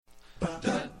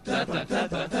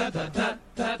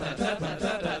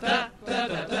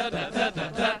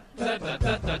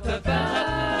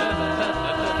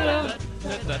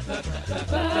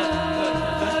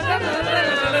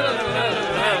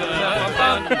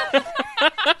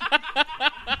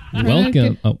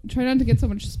Welcome. Try not to get so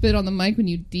much spit on the mic when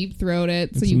you deep throat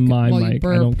it. So it's you my while mic. You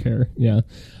burp. I don't care. Yeah.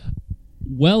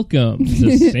 Welcome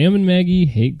to Sam and Maggie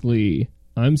Hate Glee.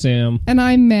 I'm Sam. And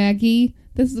I'm Maggie.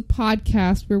 This is a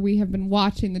podcast where we have been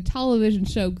watching the television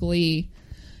show Glee.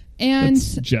 And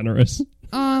that's generous.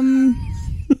 for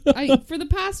the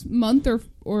past month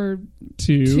or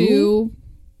two.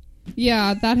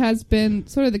 Yeah, that has been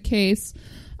sort of the case.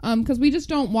 Because we just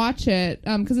don't watch it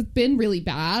because it's been really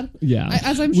bad. Yeah,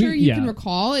 as I'm sure you can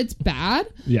recall, it's bad.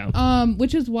 Yeah,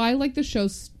 which is why like the show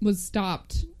was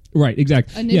stopped. Right,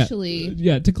 exactly. Initially,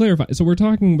 yeah. To clarify, so we're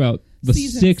talking about the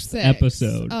sixth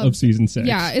episode of season 6.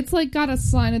 Yeah, it's like got a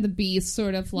Sign of the Beast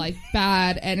sort of like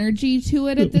bad energy to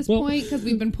it at this point because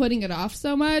we've been putting it off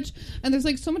so much, and there's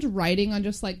like so much writing on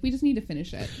just like we just need to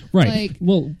finish it. Right.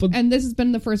 Like, and this has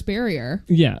been the first barrier.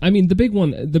 Yeah, I mean the big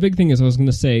thing is I was going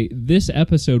to say this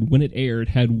episode when it aired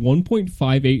had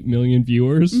 1.58 million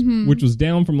viewers, which was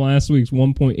down from last week's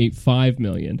 1.85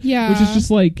 million. Yeah, which is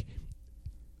just like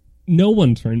no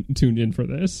one tuned in for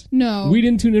this. No, we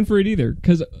didn't tune in for it either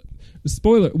because.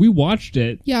 Spoiler, we watched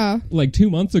it like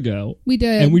 2 months ago. We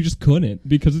did. And we just couldn't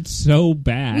because it's so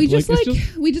bad. We just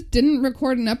we just didn't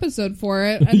record an episode for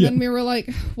it. And then we were like,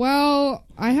 I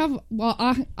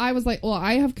was like,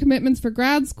 I have commitments for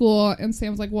grad school. And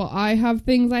Sam was like, I have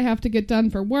things I have to get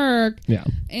done for work. Yeah.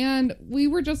 And we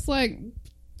were just like,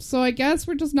 so I guess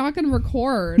we're just not going to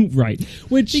record. Right.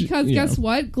 Because guess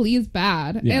what? Glee is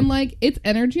bad. Yeah. And like its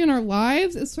energy in our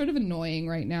lives is sort of annoying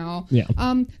right now. Yeah.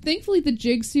 Thankfully the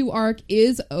Jigsaw arc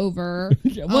is over.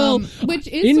 Which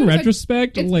is in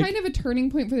retrospect, it's kind of a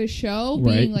turning point for the show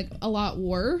being like a lot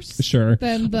worse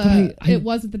than it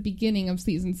was at the beginning of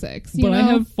season 6. You know? I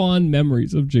have fond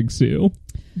memories of Jigsaw.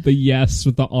 The yes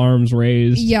with the arms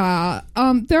raised. Yeah.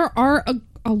 There are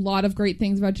a lot of great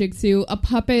things about Jigsaw. A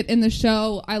puppet in the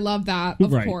show, I love that,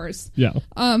 of course. Yeah.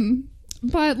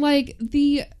 But like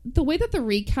the way that the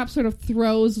recap sort of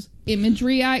throws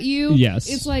imagery at you,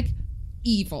 it's like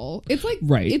evil. It's like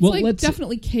it's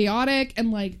definitely chaotic and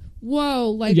like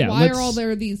whoa, like why are all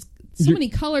there these so many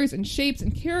colors and shapes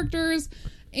and characters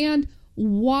and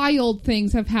wild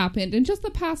things have happened in just the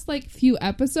past like few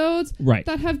episodes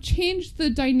that have changed the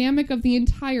dynamic of the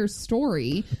entire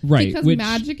story because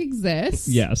magic exists.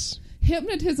 Yes,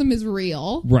 hypnotism is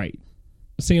real. Right.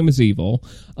 Sam is evil.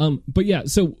 But yeah,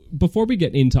 so before we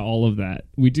get into all of that,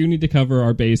 we do need to cover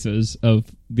our bases of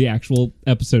the actual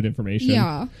episode information.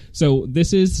 Yeah. So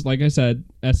this is, like I said,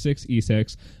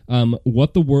 S6E6,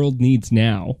 What the World Needs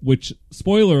Now, which,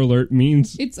 spoiler alert,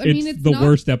 means it's the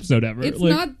worst episode ever. It's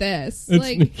like, not this.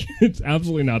 It's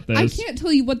absolutely not this. I can't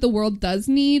tell you what the world does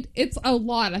need. It's a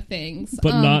lot of things.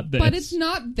 But not this. But it's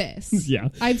not this. Yeah.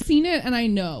 I've seen it and I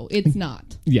know it's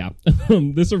not. Yeah.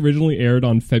 This originally aired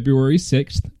on February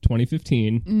 6th,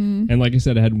 2015. And like I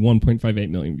said, it had 1.58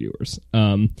 million viewers.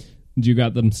 Do you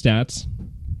got them stats?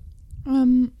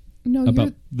 No,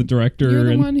 about the director. You're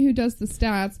the one who does the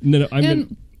stats. No,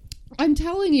 I'm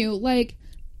telling you, like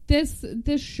this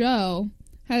show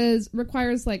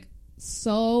requires like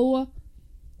so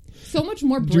much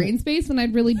more brain space than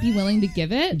I'd really be willing to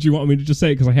give it. Do you want me to just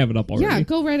say it because I have it up already? Yeah,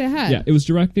 go right ahead. Yeah, it was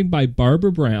directed by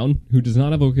Barbara Brown, who does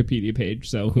not have a Wikipedia page,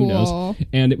 so who knows?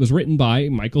 And it was written by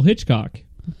Michael Hitchcock.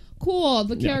 Cool,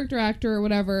 the character actor or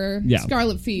whatever. Yeah.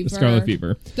 Scarlet Fever.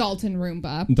 Dalton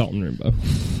Roomba.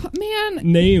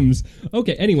 Man. Names.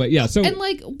 Okay, anyway, yeah, so... And,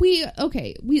 like, we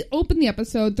open the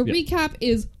episode. The recap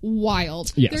is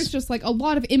wild. Yes. There's just, like, a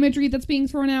lot of imagery that's being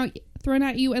thrown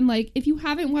at you. And, like, if you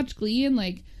haven't watched Glee in,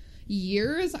 like,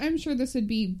 years, I'm sure this would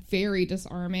be very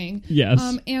disarming.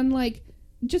 Yes. And, like,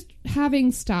 just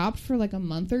having stopped for, like, a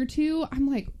month or two, I'm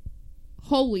like...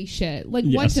 Holy shit. Like,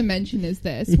 what dimension is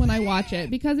this when I watch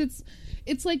it? Because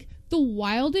it's like the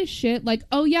wildest shit. Like,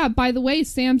 oh, yeah, by the way,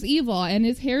 Sam's evil and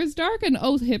his hair is dark and,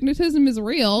 oh, hypnotism is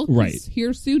real. Right.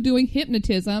 Here's Sue doing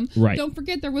hypnotism. Right. Don't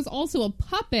forget there was also a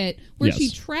puppet where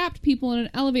she trapped people in an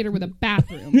elevator with a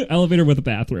bathroom. Elevator with a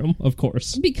bathroom, of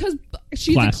course. Because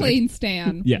she's a Klaine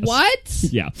stan. Yes. What?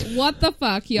 Yeah. What the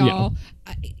fuck, y'all?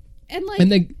 Yeah.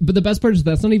 But the best part is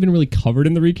that's not even really covered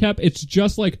in the recap. It's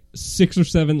just like 6 or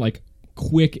 7, like,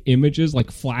 quick images,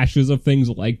 like flashes of things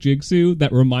like Jigsaw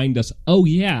that remind us, oh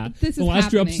yeah, the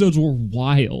last 2 episodes were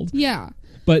wild. Yeah.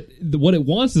 But what it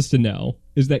wants us to know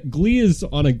is that Glee is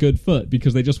on a good foot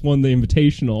because they just won the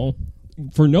Invitational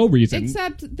for no reason.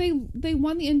 Except they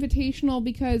won the Invitational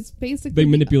because basically they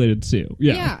manipulated Sue.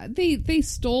 Yeah, they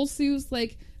stole Sue's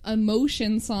like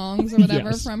emotion songs or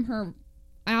whatever from her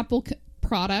Apple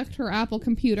product, her Apple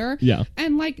computer. Yeah,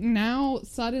 and like now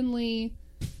suddenly.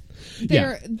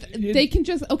 They can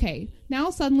just now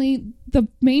suddenly the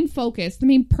main purpose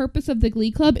of the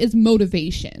Glee Club is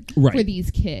motivation for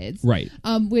these kids, right?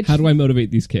 Which how do I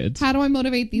motivate these kids?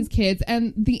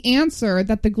 And the answer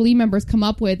that the Glee members come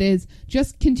up with is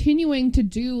just continuing to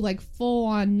do like full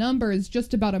on numbers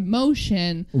just about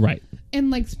emotion, right?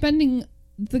 And like spending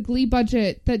the Glee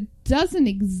budget that doesn't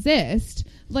exist.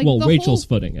 Like, Rachel's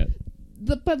footing it.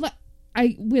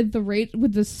 With the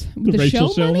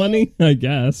Rachel show money, I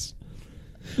guess.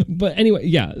 But anyway,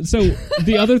 yeah. So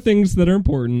the other things that are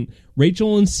important,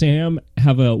 Rachel and Sam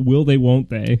have a will they, won't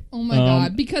they? Oh my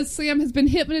God. Because Sam has been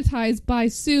hypnotized by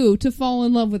Sue to fall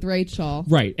in love with Rachel.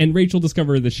 Right. And Rachel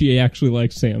discovered that she actually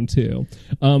likes Sam too.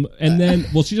 And then,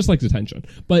 she just likes attention.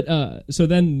 But so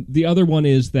then the other one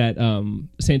is that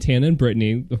Santana and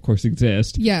Brittany, of course,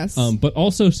 exist. Yes. But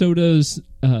also so does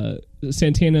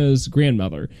Santana's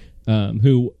grandmother,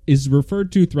 who is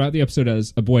referred to throughout the episode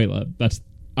as Abuela.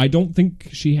 I don't think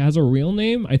she has a real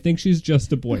name. I think she's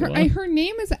just Abuela. Her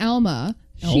name is Alma.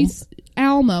 She's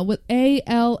Alma with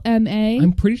A-L-M-A.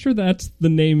 I'm pretty sure that's the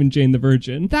name in Jane the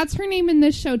Virgin. That's her name in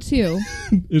this show, too.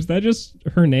 Is that just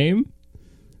her name?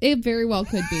 It very well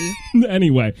could be.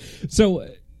 Anyway, so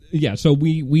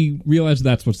we realize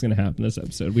that's what's going to happen this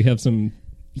episode. We have some...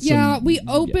 we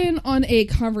open on a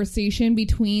conversation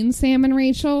between Sam and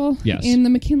Rachel in the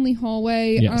McKinley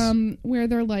hallway, where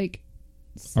they're like,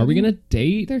 are we gonna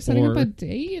date? They're setting up a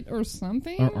date or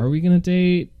something. Are we gonna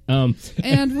date?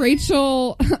 And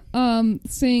Rachel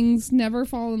sings "Never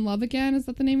Fall in Love Again." Is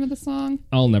that the name of the song?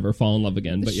 I'll never fall in love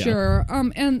again. But sure.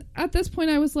 And at this point,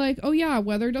 I was like, "Oh yeah,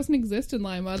 weather doesn't exist in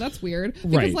Lima. That's weird."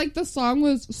 Because like the song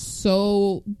was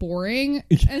so boring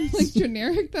and like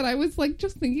generic that I was like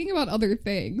just thinking about other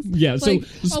things. Yeah. Like,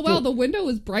 the window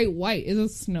is bright white. Is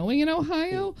it snowing in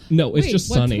Ohio? No, it's just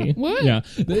sunny. What? Yeah.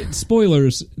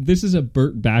 Spoilers. This is a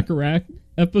Burt Bacharach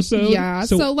episode. Yeah,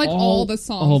 so like all the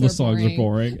songs are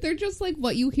boring. They're just like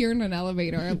what you hear in an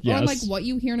elevator or like what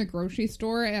you hear in a grocery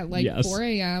store at like 4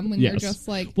 a.m. when you're just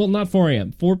like... Well, not 4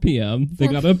 a.m. 4 p.m. They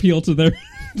got to appeal to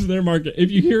their market. If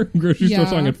you hear a grocery store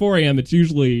song at 4 a.m., it's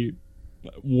usually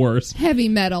worse. Heavy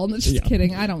metal. Just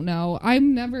kidding. I don't know.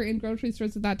 I'm never in grocery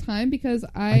stores at that time because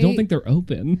I don't think they're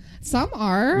open. Some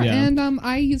are. Yeah. And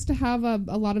I used to have a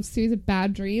lot of series of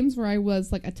bad dreams where I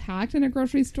was like attacked in a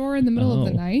grocery store in the middle of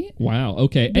the night. Wow.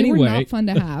 Okay. They were not fun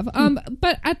to have.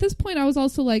 But at this point I was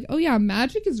also like, oh yeah,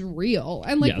 magic is real.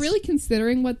 And like really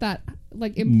considering what that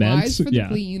like implies for the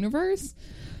Glee universe.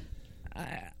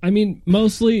 I mean,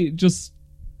 mostly just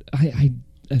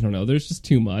I don't know. There's just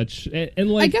too much, and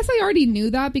like I guess I already knew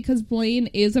that because Blaine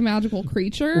is a magical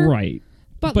creature, right?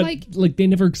 But like they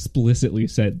never explicitly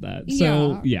said that.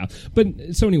 So yeah. But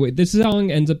so anyway, this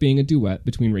song ends up being a duet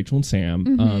between Rachel and Sam.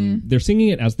 Mm-hmm. They're singing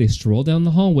it as they stroll down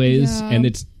the hallways, and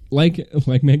it's like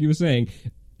Maggie was saying,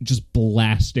 just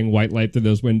blasting white light through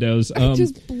those windows.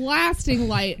 Just blasting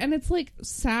light, and it's like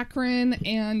saccharine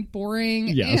and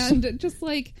boring, and just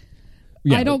like.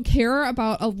 Yeah. I don't care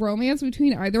about a romance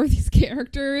between either of these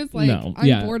characters. Like, no.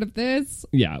 I'm bored of this.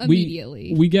 Yeah,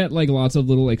 immediately. We get like lots of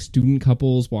little like student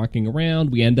couples walking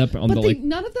around. We end up on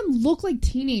none of them look like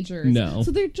teenagers. No, so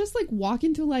they're just like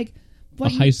walking to like a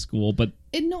high school, but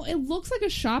it looks like a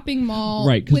shopping mall,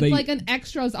 right? With like an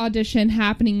extras audition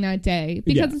happening that day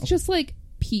because it's just like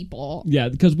people. Yeah,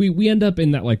 because we end up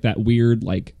in that weird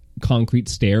like concrete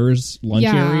stairs lunch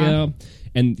area.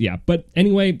 And but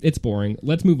anyway, it's boring.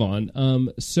 Let's move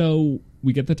on. So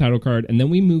we get the title card, and then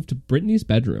we move to Brittany's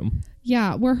bedroom.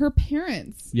 Yeah, where her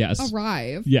parents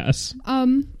arrive. Yes.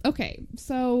 Okay,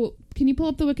 so can you pull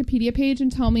up the Wikipedia page and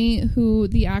tell me who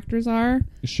the actors are?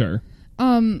 Sure.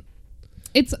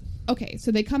 It's okay.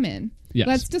 So they come in. Yes.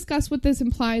 Let's discuss what this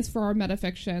implies for our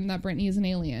metafiction that Brittany is an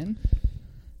alien.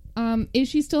 Is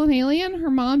she still an alien?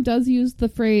 Her mom does use the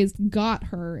phrase "got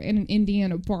her" in an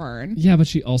Indiana barn. Yeah, but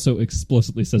she also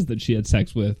explicitly says that she had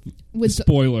sex with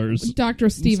spoilers, Dr.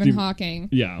 Stephen Hawking.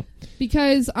 Yeah,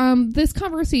 because this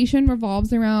conversation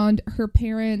revolves around her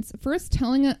parents first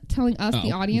telling us,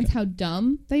 the audience, how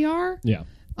dumb they are. Yeah.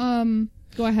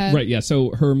 Go ahead. Right. Yeah.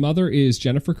 So her mother is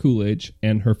Jennifer Coolidge,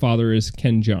 and her father is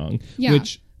Ken Jeong. Yeah.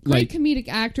 Which. Great comedic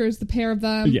actors, the pair of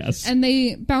them. Yes. And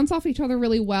they bounce off each other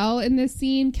really well in this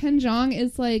scene. Ken Jeong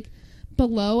is like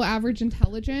below average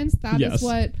intelligence. That is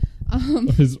what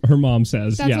Her mom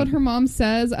says. That's what her mom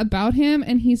says about him,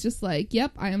 and he's just like,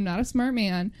 yep, I am not a smart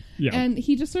man. Yeah. And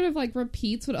he just sort of like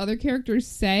repeats what other characters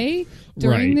say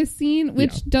during this scene,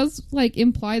 which does like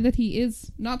imply that he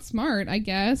is not smart, I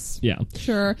guess. Yeah.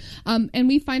 Sure. And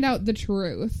we find out the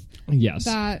truth. Yes.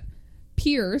 That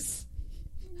Pierce...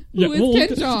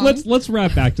 let's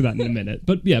wrap back to that in a minute.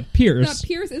 But yeah, Pierce. That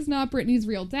Pierce is not Brittany's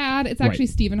real dad. It's actually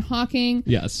Stephen Hawking.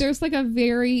 Yes. There's like a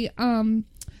very,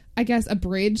 I guess,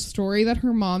 abridged story that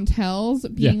her mom tells,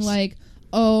 being like,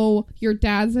 oh, your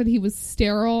dad said he was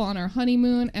sterile on our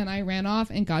honeymoon, and I ran off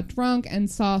and got drunk and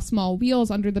saw small wheels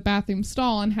under the bathroom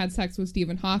stall and had sex with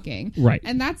Stephen Hawking. Right.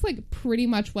 And that's like pretty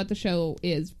much what the show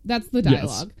is. That's the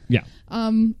dialogue. Yes. Yeah.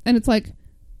 And it's like,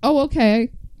 oh, okay,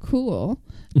 cool.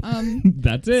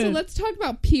 That's it. So let's talk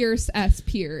about Pierce S.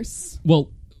 Pierce.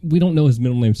 Well, we don't know his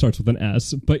middle name starts with an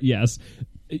S, but yes.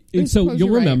 So you'll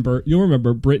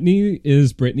remember Brittany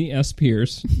is Brittany S.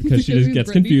 Pierce because she just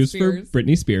gets confused for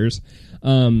Britney Spears.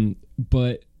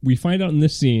 But we find out in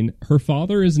this scene her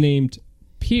father is named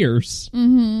Pierce,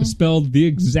 spelled the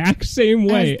exact same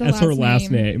way as her last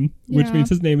name, which means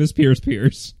his name is Pierce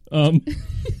Pierce.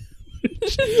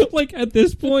 Like at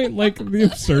this point, like the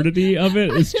absurdity of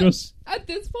it is just. At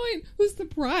this point, who's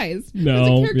surprised? No, there's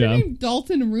a character named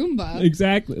Dalton Roomba.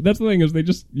 Exactly. That's the thing is they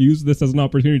just use this as an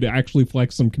opportunity to actually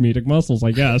flex some comedic muscles,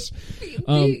 I guess.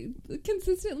 They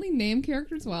consistently name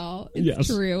characters well. It's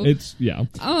true.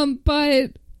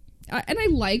 But. And I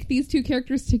like these two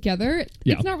characters together.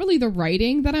 Yeah. It's not really the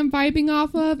writing that I'm vibing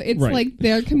off of. It's like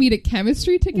their comedic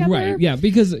chemistry together. Right, yeah,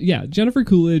 because, Jennifer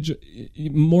Coolidge,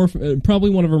 probably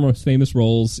one of her most famous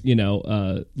roles,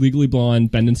 Legally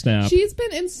Blonde, Bend and Snap. She's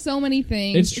been in so many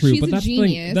things. It's true, She's but that's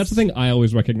genius. That's the thing I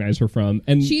always recognize her from.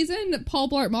 And she's in Paul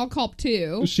Blart Mall Cop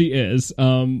 2. She is.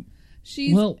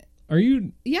 Well, are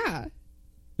you... Yeah.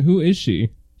 Who is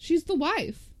she? She's the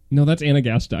wife. No, that's Anna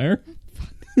Gasteyer.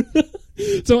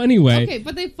 So anyway, okay,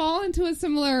 but they fall into a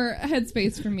similar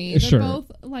headspace for me. They're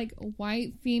both like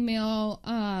white female,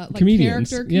 like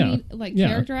comedians,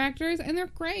 character actors, and they're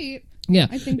great. Yeah,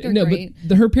 I think they're great.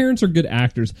 But her parents are good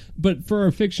actors, but for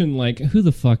our fiction, like who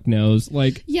the fuck knows?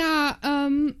 Like,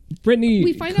 Brittany.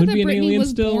 We find out that Brittany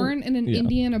was born in an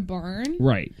Indiana barn,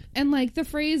 right? And like the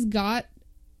phrase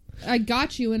 "I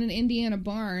got you" in an Indiana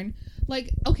barn.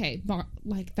 Like, okay,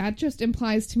 like that just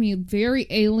implies to me very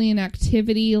alien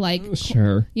activity, like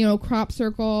crop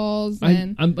circles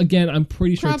and I'm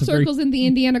pretty sure crop circles in the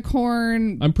Indiana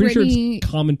corn. I'm pretty sure it's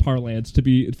common parlance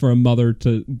for a mother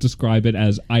to describe it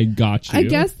as "I got you." I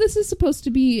guess this is supposed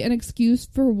to be an excuse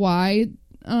for why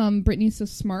Brittany's so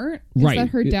smart. Is that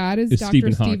her dad is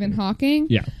Dr. Stephen Hawking?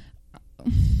 Yeah.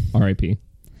 R.I.P.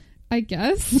 I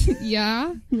guess.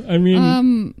 Yeah. I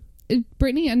mean.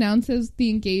 Brittany announces the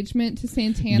engagement to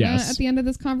Santana at the end of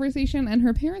this conversation, and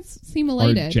her parents seem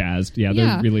elated. Are jazzed. Yeah,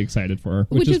 they're really excited for her,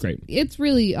 which is great. It's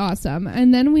really awesome.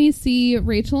 And then we see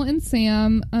Rachel and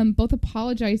Sam both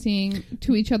apologizing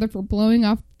to each other for blowing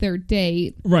off their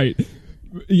date. Right.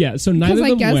 Yeah, so neither of them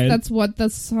went. Because I guess that's what the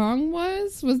song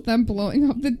was them blowing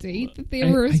up the date that they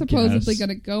were supposedly going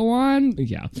to go on.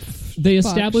 Yeah. They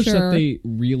established that they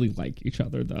really like each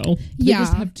other, though. They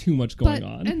just have too much going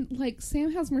on. And, like,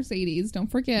 Sam has Mercedes.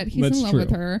 Don't forget. He's in love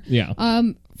with her. Yeah.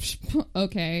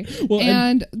 Okay. Well,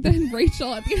 and then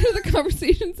Rachel, at the end of the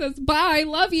conversation, says, "Bye,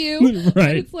 love you." Right.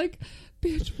 And it's like,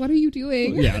 bitch, what are you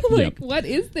doing? Yeah, what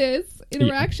is this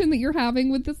interaction that you're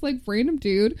having with this, like, random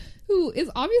dude who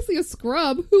is obviously a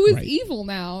scrub who is evil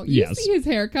now? You see his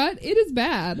haircut. It is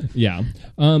bad. Yeah.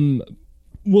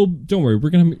 Well, don't worry.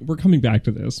 We're coming back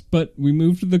to this, but we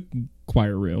moved to the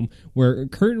choir room where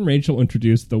Kurt and Rachel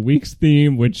introduced the week's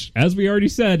theme, which, as we already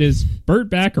said, is Burt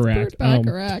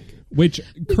Bacharach. Which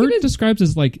Kurt describes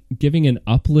as like giving an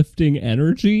uplifting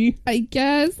energy. I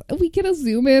guess we get a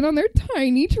zoom in on their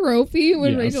tiny trophy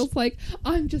when Rachel's like,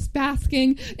 "I'm just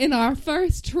basking in our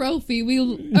first trophy we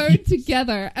earned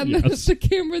together," and then the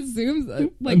camera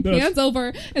zooms, pans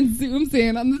over and zooms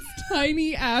in on this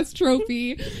tiny ass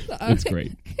trophy. It's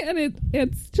great, and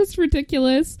it's just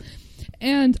ridiculous.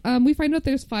 And we find out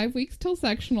there's 5 weeks till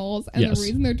sectionals, and the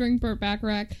reason they're doing Burt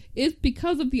Bacharach is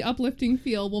because of the uplifting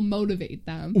feel will motivate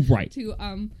them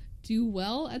to do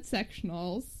well at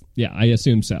sectionals. Yeah, I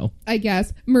assume so. I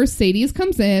guess. Mercedes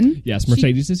comes in. Yes,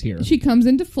 Mercedes is here. She comes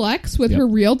into Flex with her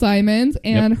real diamonds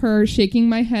and her Shaking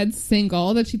My Head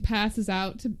single that she passes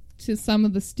out to some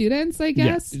of the students, I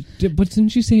guess. Yeah. But didn't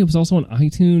she say it was also on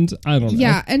iTunes? I don't know.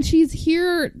 Yeah, and she's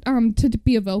here to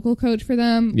be a vocal coach for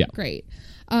them. Yeah. Great.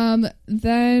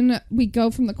 Then we go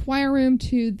from the choir room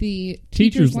to the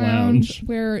teacher's lounge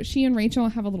where she and Rachel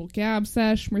have a little gab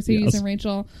sesh, Mercedes and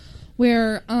Rachel,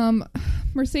 where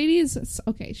Mercedes,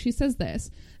 okay, she says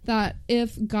this, that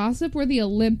if gossip were the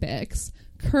Olympics,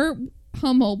 Kurt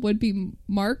Hummel would be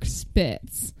Mark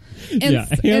Spitz. And,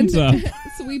 hands up.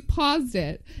 So we paused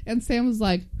it, and Sam was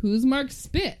like, who's Mark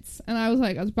Spitz? And I was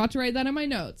like, I was about to write that in my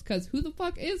notes, because who the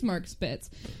fuck is Mark Spitz?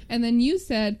 And then you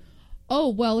said, oh,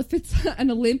 well, if it's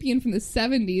an Olympian from the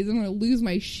 70s, I'm going to lose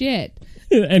my shit.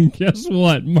 And guess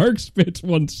what? Mark Spitz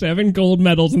won 7 gold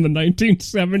medals in the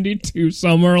 1972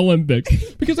 Summer Olympics.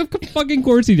 Because of fucking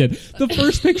course he did. The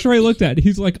first picture I looked at,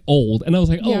 he's like old. And I was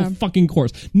like, oh, fucking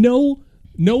course. No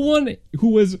one who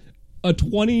was a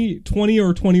 20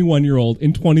 or 21-year-old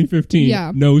in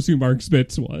 2015 knows who Mark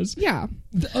Spitz was. Yeah.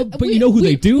 But you know who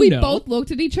they do know. We both looked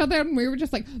at each other and we were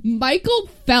just like, Michael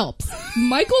Phelps.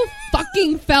 Michael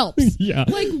fucking Phelps. Yeah.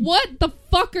 Like, what the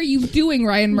fuck are you doing,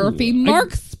 Ryan Murphy?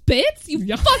 Mark Spitz?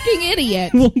 You fucking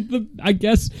idiot. Well, I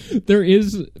guess there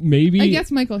is maybe... I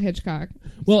guess Michael Hitchcock.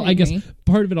 Well, I guess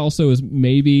part of it also is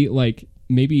maybe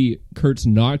Kurt's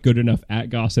not good enough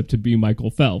at gossip to be Michael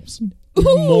Phelps. Ooh.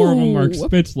 More of a Mark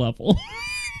Spitz level.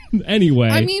 Anyway.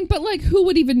 I mean, but like, who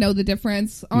would even know the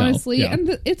difference, honestly? No,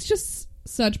 and it's just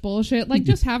such bullshit. Like,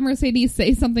 just have Mercedes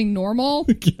say something normal.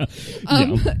 Because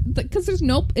there's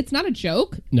it's not a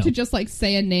joke to just like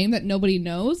say a name that nobody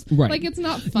knows. Right. Like, it's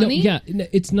not funny.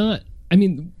 It's not. I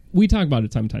mean, we talk about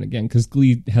it time and time again because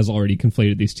Glee has already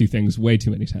conflated these two things way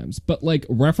too many times. But like,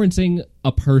 referencing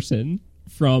a person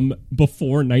from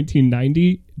before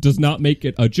 1990 does not make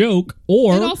it a joke,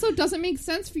 or it also doesn't make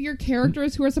sense for your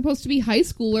characters who are supposed to be high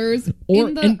schoolers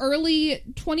in the early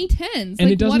 2010s. And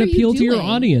like, it doesn't appeal to your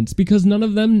audience because none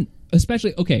of them,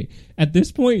 especially, okay, at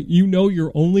this point, you know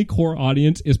your only core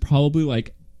audience is probably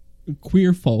like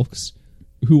queer folks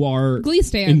who are Glee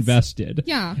stans. Invested.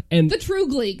 Yeah. And the true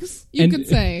Gleeks, you could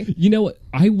say. You know what?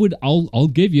 I'll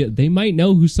give you, they might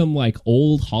know who some like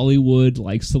old Hollywood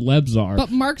like celebs are.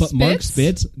 But Mark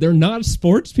Spitz, they're not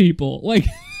sports people. Like,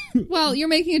 well, you're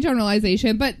making a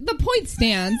generalization, but the point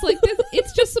stands. Like,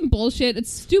 it's just some bullshit. It's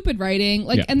stupid writing.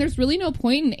 Like, and there's really no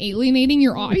point in alienating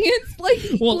your audience. Like,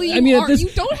 well, Glee, I mean, you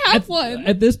don't have one.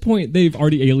 At this point, they've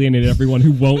already alienated everyone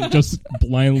who won't just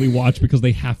blindly watch because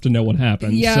they have to know what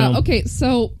happens. Yeah. So. Okay.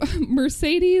 So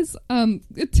Mercedes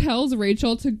tells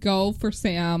Rachel to go for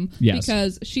Sam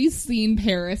because she's seen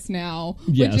Paris now,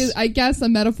 which is, I guess, a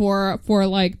metaphor for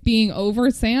like being over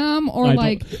Sam or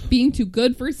like being too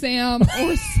good for Sam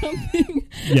or something.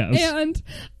 Yes.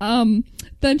 And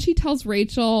then she tells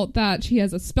Rachel that she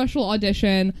has a special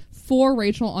audition for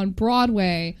Rachel on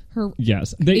Broadway. Her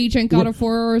agent got it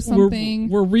for her or something.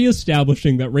 We're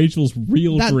reestablishing that Rachel's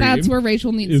real dream that's where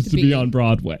Rachel needs to be on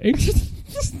Broadway.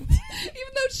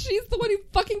 Even though she's the one who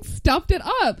fucking stuffed it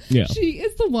up. Yeah. She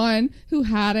is the one who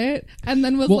had it and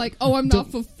then was like, oh, I'm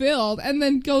not fulfilled. And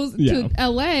then goes to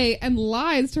LA and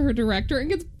lies to her director and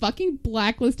gets fucking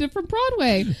blacklisted from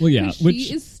Broadway. Well, yeah.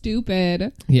 She is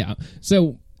stupid. Yeah.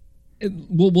 So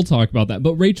we'll talk about that.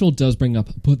 But Rachel does bring up,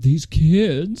 but the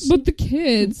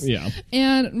kids. Yeah.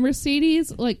 And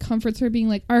Mercedes like comforts her being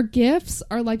like, our gifts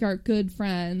are like our good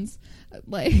friends.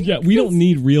 Like, yeah, we don't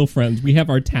need real friends. We have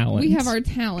our talents. We have our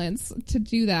talents to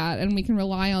do that, and we can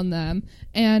rely on them.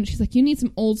 And she's like, you need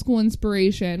some old school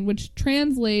inspiration, which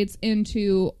translates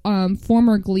into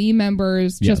former Glee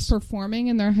members just performing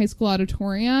in their high school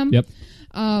auditorium. Yep.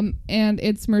 And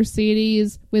it's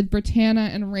Mercedes with Britannia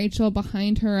and Rachel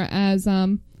behind her as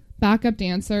backup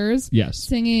dancers. Yes.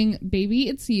 Singing Baby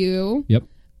It's You. Yep.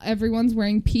 Everyone's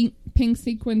wearing pink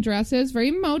sequin dresses,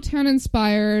 very Motown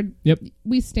inspired. Yep.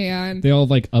 We stand. They all have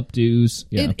like updos.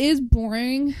 Yeah. It is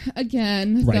boring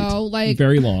again, though. Like,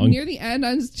 very long. Near the end,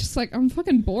 I was just like, I'm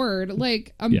fucking bored.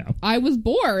 Like, I was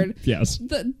bored. Yes.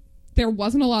 There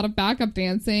wasn't a lot of backup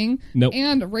dancing. Nope.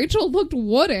 And Rachel looked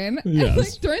wooden. Yes. And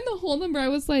like during the whole number, I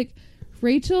was like,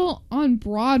 Rachel on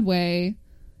Broadway.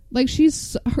 Like,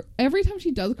 every time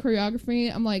she does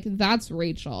choreography, I'm like, that's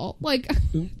Rachel. Like,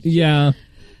 yeah.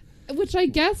 Which I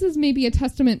guess is maybe a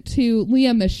testament to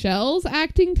Lea Michele's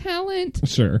acting talent.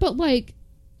 Sure. But, like,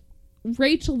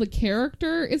 Rachel, the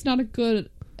character, is not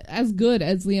as good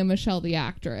as Lea Michele, the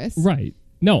actress. Right.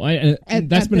 No,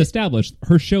 that's been established.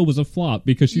 Her show was a flop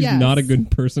because she's not a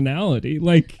good personality.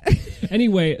 Like,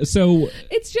 anyway, so...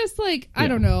 It's just like, I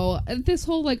don't know, this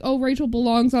whole like, oh, Rachel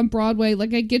belongs on Broadway.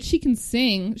 Like, I get she can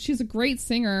sing. She's a great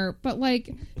singer, but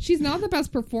like, she's not the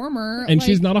best performer. And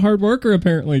she's not a hard worker,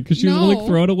 apparently, because she was only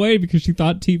thrown away because she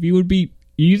thought TV would be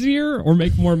easier or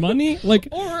make more money? Like,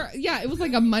 or it was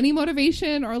like a money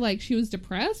motivation, or like she was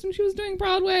depressed when she was doing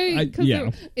Broadway.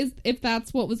 If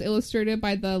that's what was illustrated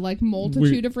by the like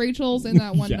multitude of Rachels in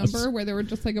that one number, where there were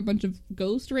just like a bunch of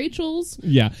ghost Rachels.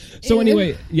 Yeah. So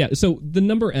anyway, so the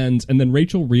number ends, and then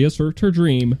Rachel reasserts her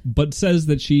dream, but says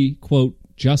that she, quote,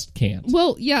 just can't.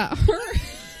 Well, yeah, her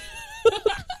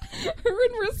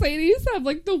and Mercedes have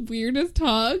like the weirdest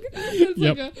hug. It's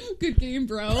like a good game,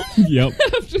 bro. Yep.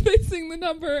 After they sing the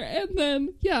number, and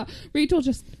then Rachel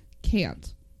just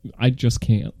can't. I just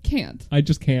can't. I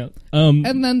just can't.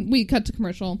 And then we cut to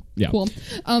commercial. Yeah. Cool.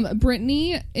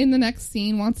 Brittany in the next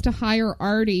scene wants to hire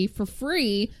Artie for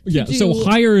free. So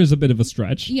hire is a bit of a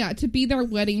stretch. Yeah, to be their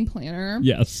wedding planner.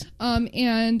 Yes.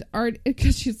 And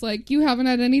because she's like, you haven't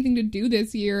had anything to do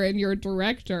this year, and you're a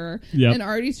director. Yeah. And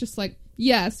Artie's just like,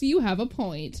 yes, you have a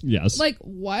point. Yes. Like,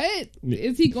 what?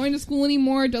 Is he going to school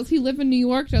anymore? Does he live in New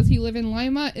York? Does he live in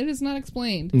Lima? It is not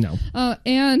explained. No.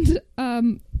 And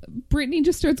Brittany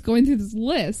just starts going through this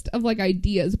list of like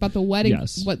ideas about the wedding,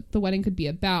 what the wedding could be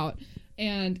about.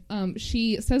 And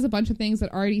she says a bunch of things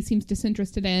that Artie seems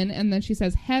disinterested in, and then she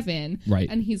says heaven. Right.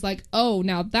 And he's like, oh,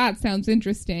 now that sounds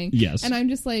interesting. Yes. And I'm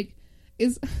just like,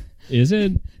 is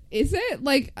it? Is it?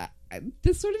 Like,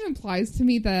 this sort of implies to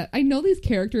me that I know these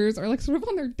characters are like sort of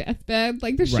on their deathbed.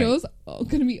 Like the show's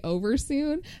going to be over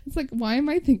soon. It's like, why am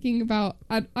I thinking about,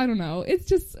 I don't know. It's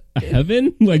just.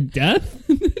 Heaven? Like death?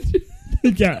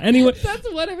 Yeah, anyway. That's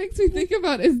what it makes me think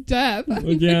about is death.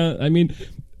 Yeah, I mean,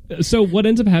 so what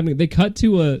ends up happening, they cut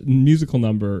to a musical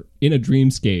number in a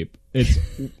dreamscape. It's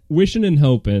Wishin' and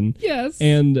Hopin'. Yes.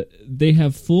 And they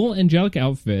have full angelic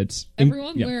outfits.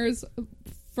 Everyone wears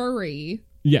furry.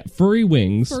 Yeah, furry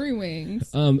wings. Furry wings.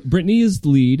 Brittany is the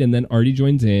lead, and then Artie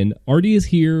joins in. Artie is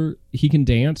here. He can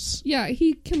dance. Yeah,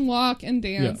 he can walk and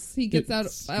dance. Yeah. He gets out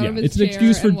of his chair. It's an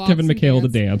excuse for Kevin McHale to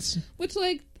dance. Which,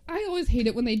 like, I always hate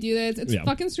it when they do this. It's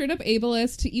fucking straight up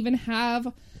ableist to even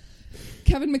have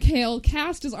Kevin McHale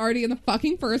cast as Artie in the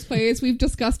fucking first place. We've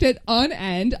discussed it on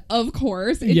end. Of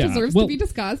course. It deserves to be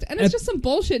discussed. And it's just some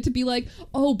bullshit to be like,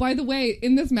 oh, by the way,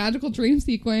 in this magical dream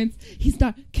sequence, he's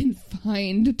not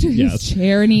confined to his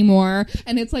chair anymore.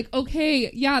 And it's like,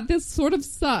 okay, this sort of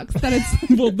sucks that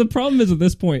it's... Well, the problem is at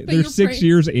this point, they're 6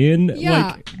 years in.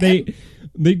 Yeah. Like,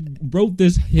 they wrote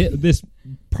this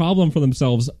problem for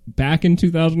themselves back in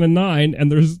 2009,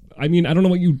 and I don't know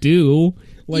what you do.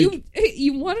 Like,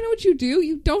 you want to know what you do?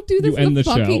 You don't do this in the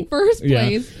fucking first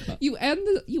place. Yeah.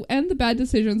 You end the bad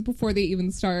decisions before they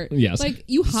even start. Yes. Like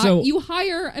you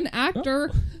hire an actor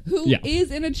who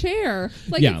is in a chair.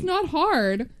 Like it's not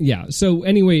hard. Yeah. So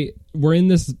anyway, we're in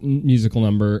this musical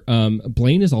number.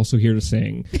 Blaine is also here to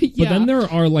sing, but then there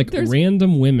are there's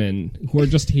random women who are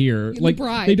just here. Like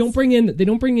brides. They don't bring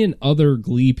in other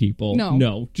Glee people.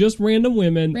 No, just random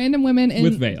women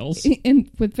with veils,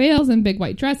 with veils and big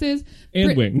white dresses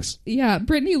and wings. Yeah,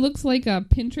 Brittany looks like a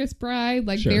Pinterest bride,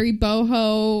 like very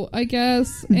boho, I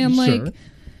guess, and like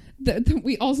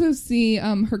we also see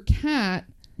her cat.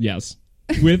 Yes.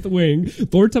 With wing.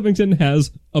 Lord Tubington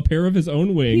has a pair of his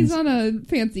own wings. He's on a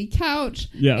fancy couch.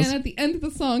 Yes. And at the end of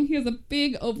the song, he has a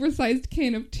big oversized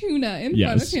can of tuna in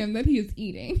front of him that he is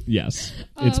eating. Yes.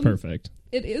 It's perfect.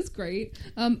 It is great.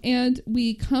 And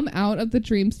we come out of the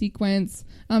dream sequence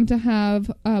to have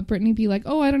Brittany be like,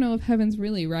 oh, I don't know if heaven's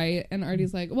really right. And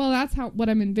Artie's like, well, that's what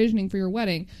I'm envisioning for your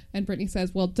wedding. And Brittany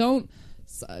says, well, don't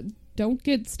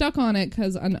get stuck on it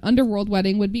because an underworld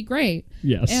wedding would be great.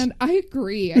 Yes. And I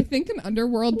agree. I think an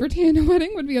underworld Britannia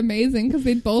wedding would be amazing because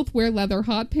they'd both wear leather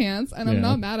hot pants, and I'm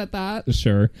not mad at that.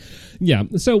 Sure. Yeah.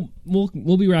 So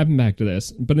we'll be wrapping back to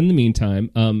this. But in the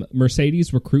meantime,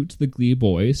 Mercedes recruits the Glee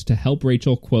boys to help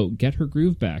Rachel, quote, get her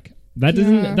groove back. That's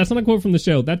not a quote from the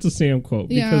show. That's a Sam quote.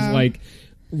 Because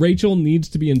Rachel needs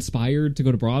to be inspired to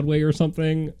go to Broadway or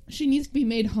something. She needs to be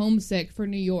made homesick for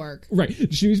New York. Right.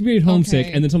 She needs to be made homesick,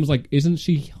 and then someone's like, isn't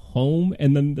she home?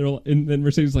 And then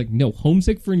Mercedes is like, no,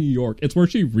 homesick for New York. It's where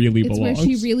she really belongs. It's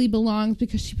where she really belongs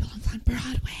because she belongs on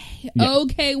Broadway. Yeah.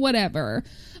 Okay, whatever.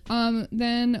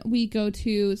 Then we go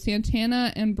to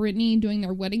Santana and Brittany doing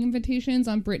their wedding invitations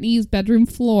on Brittany's bedroom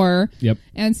floor. Yep.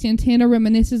 And Santana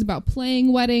reminisces about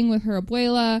playing wedding with her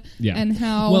abuela and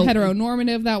how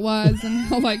heteronormative that was, and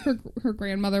how like her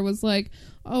grandmother was like,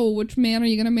 oh, which man are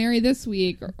you going to marry this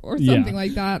week? Or something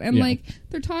like that. And like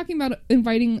they're talking about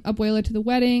inviting abuela to the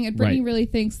wedding, and Brittany really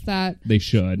thinks that they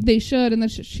should and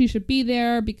that she should be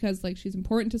there because like she's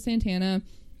important to Santana.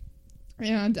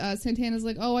 And Santana's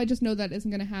like, oh, I just know that isn't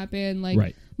going to happen.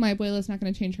 Like, my abuela's not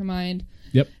going to change her mind.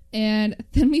 Yep. And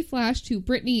then we flash to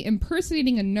Brittany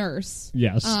impersonating a nurse.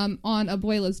 Yes. On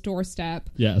Abuela's doorstep.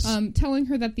 Yes. Telling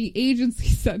her that the agency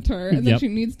sent her and that she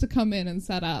needs to come in and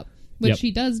set up, which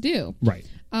she does do. Right.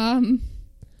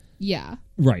 Yeah.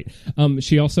 Right.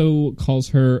 She also calls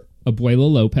her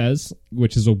Abuela Lopez,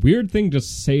 which is a weird thing to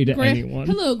say to anyone.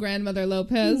 Hello, Grandmother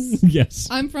Lopez. Yes.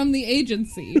 I'm from the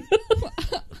agency.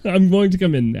 I'm going to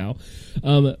come in now.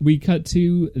 We cut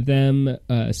to them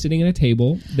sitting at a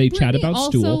table. They chat about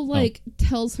stool. Also,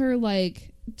 tells her,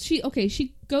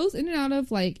 she goes in and out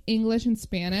of, English and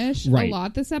Spanish a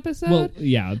lot this episode. Well,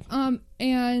 yeah.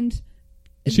 And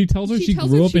she tells her she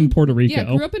grew up in Puerto Rico. Yeah,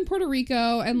 grew up in Puerto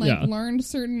Rico and, learned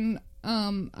certain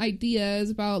ideas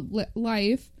about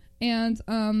life. And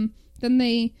then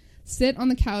they sit on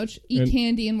the couch, eat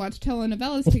candy, and watch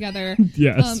telenovelas together.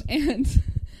 Yes. And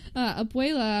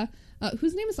Abuela,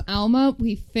 whose name is Alma,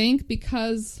 we think,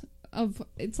 because of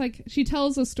it's she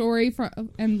tells a story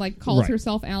and calls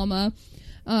herself Alma,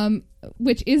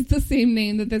 which is the same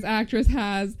name that this actress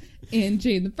has in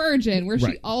Jane the Virgin, where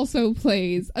she also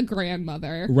plays a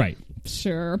grandmother. Right.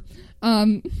 Sure.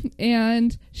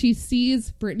 And she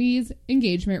sees Brittany's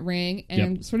engagement ring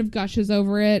and sort of gushes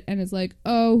over it and is like,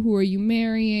 oh, who are you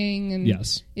marrying? And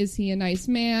is he a nice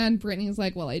man? Brittany's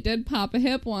like, well, I did pop a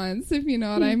hip once, if you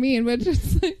know what I mean, which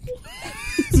is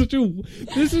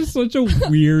this is such a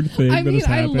weird thing. I mean,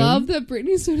 I love that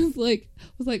Brittany sort of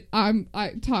was like, I'm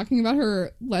talking about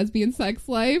her lesbian sex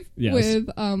life with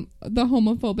the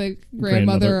homophobic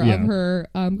grandmother of her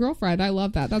girlfriend. I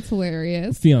love that. That's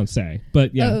hilarious. Fiance,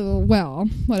 but well,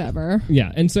 whatever.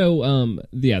 Yeah, and so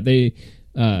they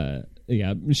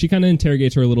she kind of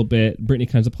interrogates her a little bit. Brittany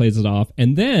kind of plays it off,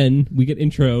 and then we get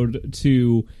introed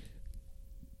to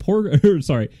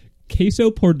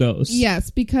queso por dos.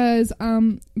 Yes, because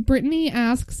Brittany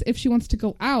asks if she wants to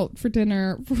go out for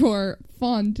dinner for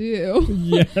fondue.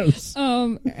 Yes.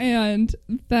 And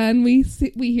then we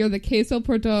hear the queso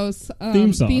por dos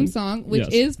theme song, which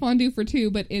is fondue for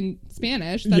two, but in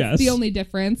Spanish. That's the only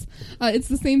difference. It's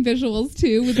the same visuals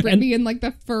too, with Brittany in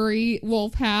the furry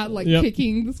wolf hat,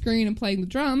 kicking the screen and playing the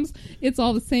drums. It's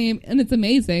all the same, and it's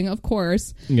amazing, of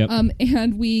course. Yep.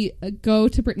 And we go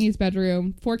to Brittany's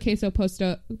bedroom for queso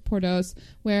por dos,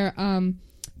 where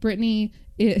Brittany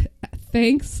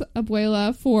thanks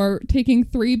Abuela for taking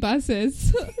 3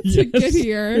 buses to get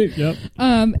here. Yep.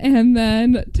 And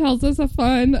then tells us a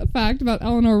fun fact about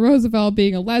Eleanor Roosevelt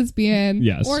being a lesbian.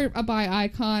 Yes. Or a bi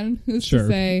icon, who's to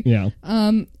say. Yeah.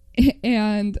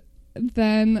 And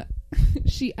then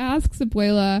she asks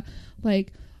Abuela,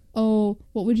 oh,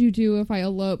 what would you do if I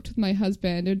eloped with my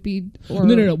husband? It'd be...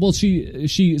 No. Well, she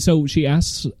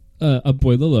asks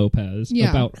Abuela Lopez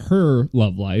about her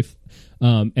love life.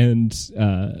 And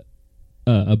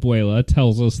Abuela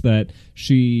tells us that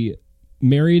she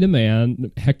married a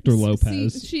man, Hector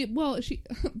Lopez.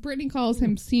 Brittany calls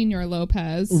him Senior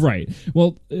Lopez. Right.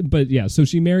 Well, but so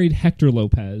she married Hector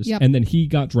Lopez, and then he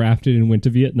got drafted and went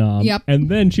to Vietnam. Yep. And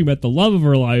then she met the love of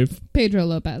her life, Pedro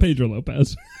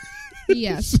Lopez.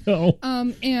 Yes. So.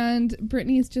 And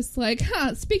Brittany's just like,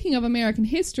 speaking of American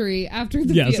history, after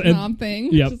the Vietnam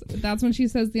thing, that's when she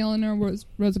says the Eleanor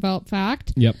Roosevelt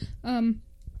fact. Yep.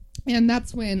 And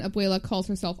that's when Abuela calls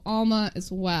herself Alma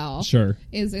as well. Sure.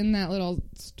 Is in that little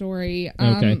story.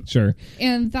 Okay, sure.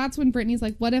 And that's when Brittany's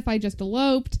like, what if I just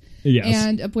eloped? Yes.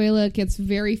 And Abuela gets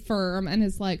very firm and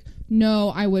is like, no,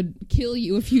 I would kill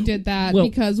you if you did that,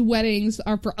 because weddings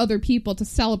are for other people to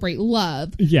celebrate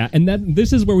love. Yeah, and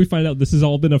this is where we find out this has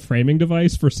all been a framing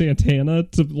device for Santana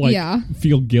to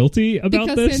feel guilty about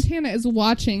this. Because Santana is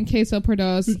watching Queso por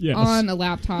dos on a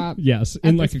laptop. Yes,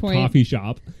 in a coffee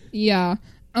shop. Yeah.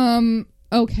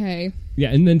 Okay. Yeah,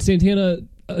 and then Santana,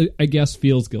 I guess,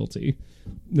 feels guilty.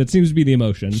 That seems to be the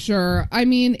emotion. Sure. I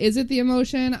mean, is it the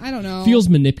emotion? I don't know. Feels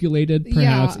manipulated,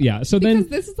 perhaps. Yeah. So because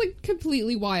this is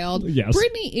completely wild. Yes.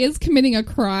 Brittany is committing a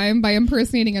crime by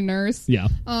impersonating a nurse. Yeah.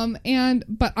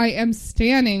 But I am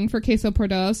standing for queso por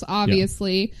dos,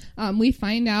 obviously. Yeah. We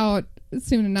find out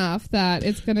soon enough that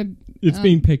it's going to... It's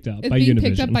being picked up by Univision.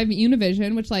 Picked up by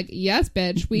Univision, which, yes,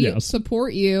 bitch, we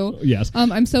support you. Yes.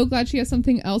 I'm so glad she has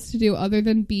something else to do other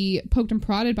than be poked and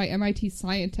prodded by MIT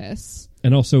scientists.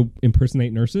 And also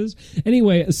impersonate nurses.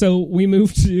 Anyway, so we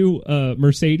move to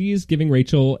Mercedes giving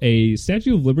Rachel a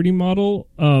Statue of Liberty model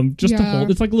to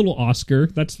hold. It's like a little Oscar.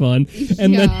 That's fun.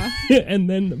 And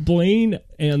then Blaine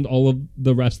and all of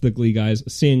the rest of the Glee guys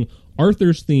sing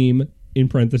Arthur's theme, in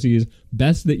parentheses,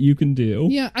 best that you can do.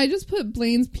 Yeah, I just put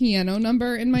Blaine's piano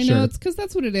number in my notes because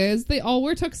that's what it is. They all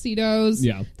wear tuxedos.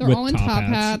 Yeah. They're all in top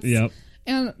hats. Yep.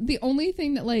 And the only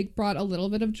thing that like brought a little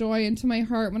bit of joy into my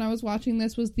heart when I was watching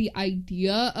this was the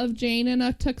idea of Jane in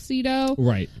a tuxedo.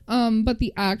 Right. But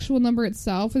the actual number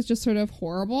itself is just sort of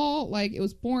horrible. Like, it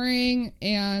was boring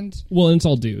and... Well, and it's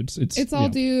all dudes. It's all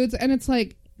dudes, and it's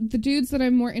like, the dudes that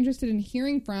I'm more interested in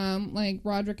hearing from, like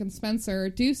Roderick and Spencer,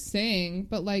 do sing,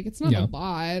 but like it's not a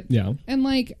lot. Yeah. And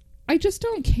like I just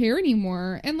don't care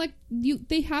anymore. And like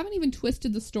they haven't even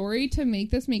twisted the story to make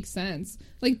this make sense.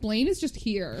 Like Blaine is just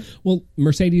here. Well,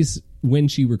 Mercedes, when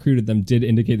she recruited them, did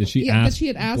indicate that she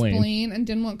had asked Blaine and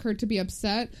didn't want Kurt to be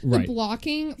upset. Right. The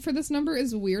blocking for this number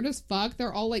is weird as fuck.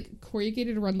 They're all like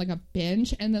choreograted around like a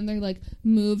bench, and then they like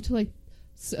move to like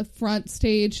a front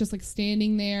stage, just like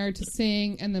standing there to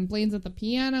sing, and then Blaine's at the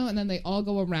piano, and then they all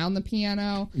go around the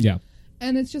piano. Yeah.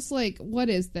 And it's just like, what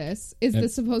is this? Is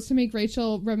this supposed to make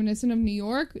Rachel reminiscent of New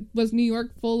York? Was New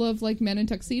York full of like men in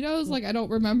tuxedos? Like, I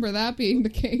don't remember that being the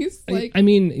case. Like, I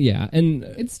mean, yeah, and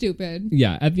it's stupid.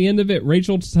 Yeah, at the end of it,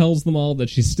 Rachel tells them all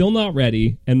that she's still not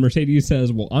ready, and Mercedes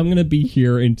says, "Well, I'm going to be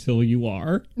here until you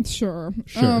are." Sure.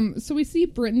 So we see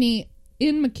Brittany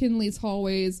in McKinley's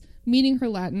hallways, meeting her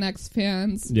Latinx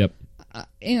fans. Yep.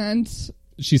 And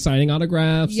she's signing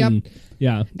autographs. Yep.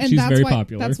 And she's very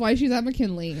popular. That's why she's at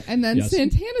McKinley. And then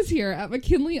Santana's here at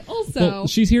McKinley also. Well,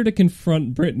 she's here to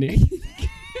confront Brittany.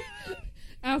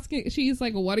 She's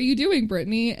like, "What are you doing,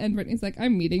 Brittany?" And Brittany's like,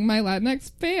 "I'm meeting my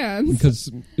Latinx fans."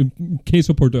 Because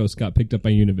Queso por Dos got picked up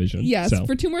by Univision. Yes,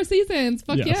 for 2 more seasons.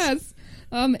 Fuck yes.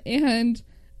 And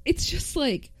it's just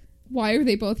like, why are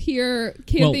they both here?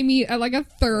 Can't they meet at like a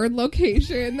third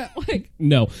location? Like,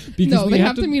 no, because they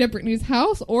have to meet at Brittany's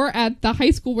house or at the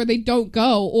high school where they don't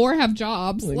go or have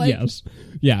jobs. Like, yes,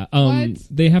 yeah.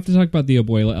 They have to talk about the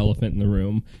abuela elephant in the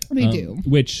room. They do.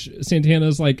 Which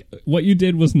Santana's like, "What you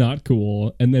did was not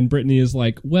cool," and then Brittany is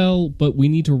like, "Well, but we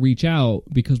need to reach out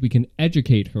because we can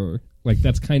educate her." Like,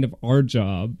 that's kind of our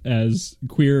job as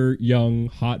queer, young,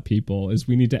 hot people, is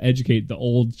we need to educate the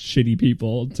old, shitty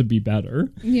people to be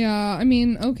better. Yeah, I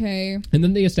mean, okay. And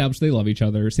then they establish they love each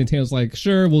other. Santana's like,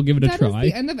 "Sure, we'll give it a try." That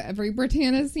is the end of every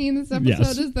Britannia scene this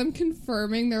episode, is them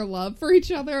confirming their love for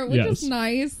each other, which is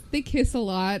nice. They kiss a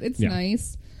lot. It's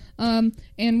nice. And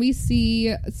we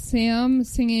see Sam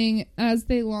singing "As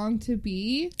They Long to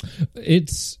Be."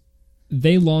 It's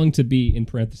 "They Long to Be," in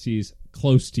parentheses,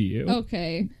 "close to you."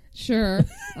 Okay. Sure.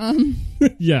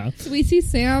 Yeah. So we see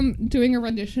Sam doing a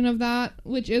rendition of that,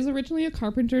 which is originally a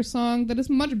Carpenter song that is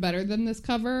much better than this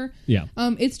cover. Yeah.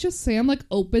 It's just Sam like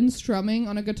open strumming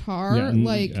on a guitar,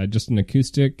 like just an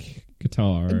acoustic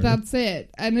guitar. That's it.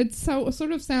 And it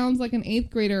sort of sounds like an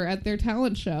 8th grader at their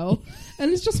talent show, and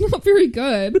it's just not very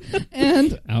good.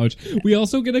 And ouch. We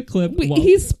also get a clip.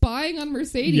 He's spying on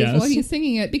Mercedes while he's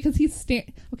singing it, because he's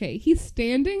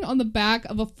standing on the back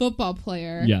of a football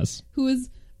player. Yes. Who is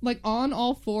like on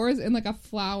all fours in like a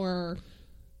flower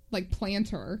like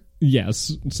planter.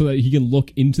 Yes, so that he can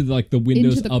look into the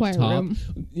windows into the up top. Room.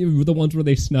 The ones where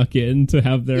they snuck in to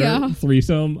have their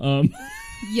threesome.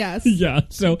 Yes. Yeah,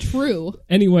 so true.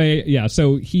 Anyway, yeah,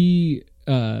 so he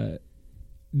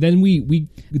then we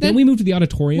move to the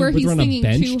auditorium where they're on a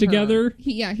bench together.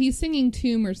 He's singing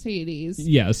to Mercedes.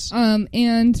 Yes.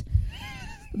 And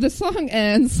the song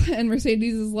ends, and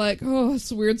Mercedes is like, "Oh,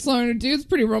 it's a weird song to do. It's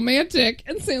pretty romantic."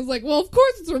 And Sam's like, "Well, of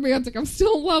course it's romantic. I'm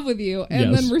still in love with you."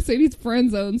 And then Mercedes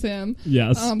friend zones him.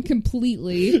 Yes.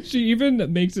 Completely. She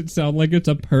even makes it sound like it's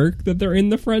a perk that they're in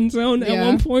the friend zone at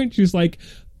one point. She's like,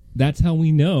 "That's how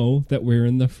we know that we're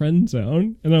in the friend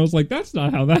zone." And I was like, that's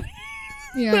not how that...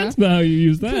 Yeah. That's not how you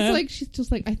use that. She's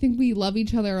just like, "I think we love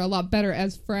each other a lot better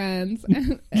as friends."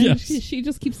 And she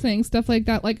just keeps saying stuff like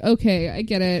that. Like, okay, I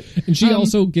get it. And she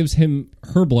also gives him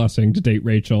her blessing to date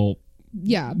Rachel.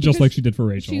 Yeah. Just like she did for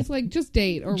Rachel. She's like, just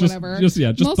date or whatever. Just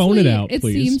mostly, phone it out, please.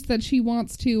 It seems that she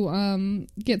wants to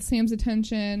get Sam's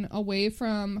attention away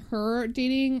from her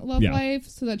dating love life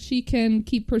so that she can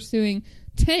keep pursuing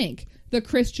Tank, the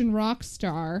Christian rock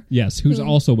star. Yes, who's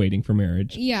also waiting for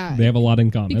marriage. Yeah. They have a lot in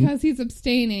common. Because he's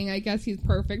abstaining, I guess he's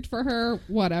perfect for her.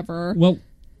 Whatever. Well,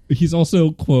 he's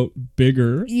also, quote,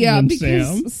 bigger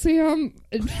than Sam.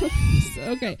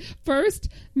 Okay. First,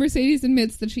 Mercedes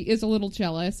admits that she is a little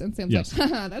jealous, and Sam's like,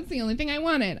 "Haha, that's the only thing I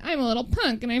wanted. I'm a little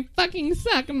punk, and I fucking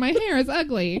suck, and my hair is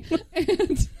ugly."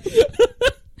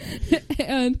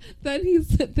 And then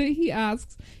he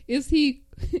asks, is he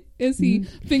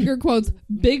finger quotes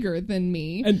bigger than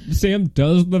me? And Sam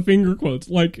does the finger quotes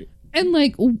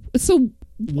so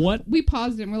what? We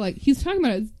paused it and we're like, he's talking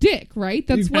about his dick, right?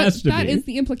 That is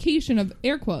the implication of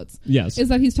air quotes. Yes. Is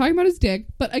that he's talking about his dick,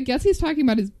 but I guess he's talking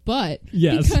about his butt.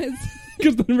 Yes.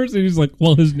 Because the Mercedes is like,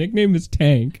 well, his nickname is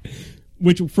Tank,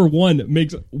 which for one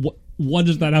makes what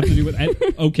does that have to do with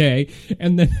it? Okay.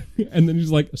 And then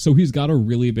he's like, so he's got a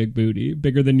really big booty,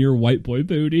 bigger than your white boy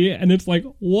booty. And it's like,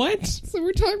 what? So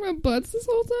we're talking about butts this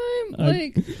whole time?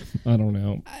 Like, I don't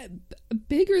know.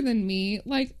 Bigger than me?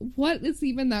 Like, what is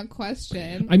even that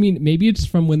question? I mean, maybe it's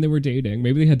from when they were dating.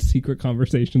 Maybe they had secret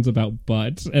conversations about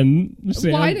butts. And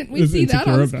Sam why didn't we see that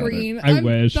on screen? I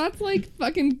wish. That's like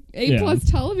fucking A+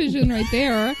 television right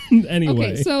there.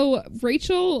 Anyway. Okay, so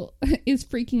Rachel is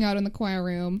freaking out in the choir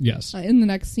room. Yes. In the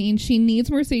next scene, she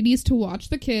needs Mercedes to watch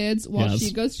the kids while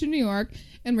she goes to New York.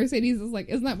 And Mercedes is like,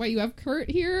 isn't that why you have Kurt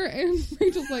here? And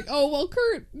Rachel's like, oh, well,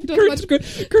 Kurt's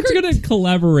good at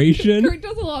collaboration. Kurt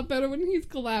does a lot better when he's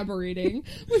collaborating,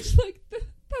 which, like, that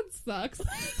sucks.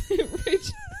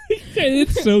 Rachel,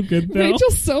 it's so good, though.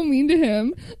 Rachel's so mean to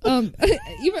him.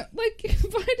 Even, like,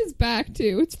 behind his back,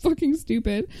 too. It's fucking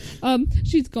stupid.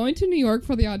 She's going to New York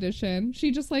for the audition.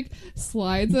 She just, like,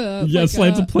 slides a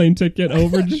plane ticket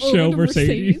over to show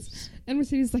Mercedes. And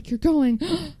Mercedes is like, you're going.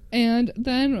 And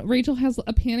then Rachel has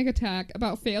a panic attack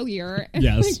about failure and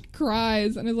like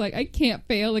cries and is like, I can't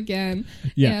fail again.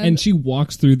 Yeah, and she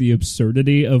walks through the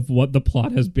absurdity of what the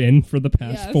plot has been for the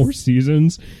past 4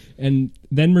 seasons. And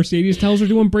then Mercedes tells her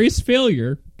to embrace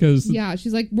failure because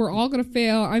she's like, we're all gonna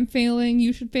fail. I'm failing.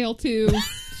 You should fail too.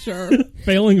 Sure.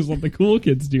 Failing is what the cool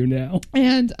kids do now.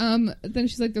 And then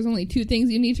she's like, there's only 2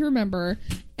 things you need to remember.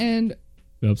 And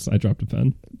oops, I dropped a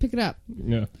pen. Pick it up.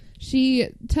 Yeah. She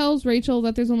tells Rachel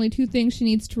that there's only 2 things she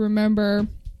needs to remember: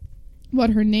 what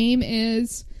her name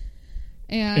is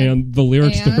and the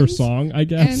lyrics to her song, I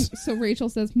guess. And so Rachel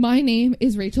says, my name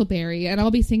is Rachel Berry, and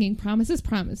I'll be singing Promises,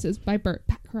 Promises by Burt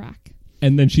Bacharach.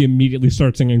 And then she immediately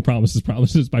starts singing Promises,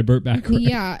 Promises by Burt Bacharach.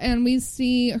 Yeah, and we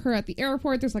see her at the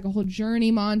airport. There's like a whole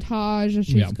journey montage as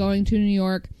she's going to New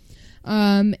York.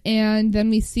 And then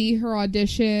we see her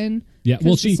audition. Yeah,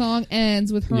 well, the song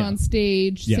ends with her on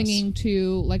stage singing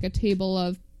to like a table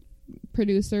of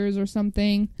producers or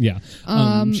something. Yeah,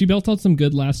 she belts out some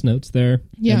good last notes there.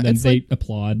 Yeah, and then they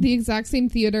applaud. The exact same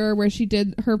theater where she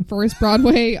did her first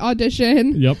Broadway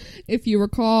audition. Yep. If you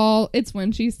recall, it's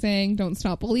when she sang "Don't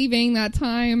Stop Believing" that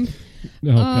time.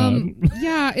 Oh, God.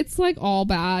 Yeah, it's like all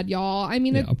bad, y'all. I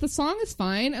mean, the song is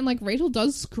fine, and like Rachel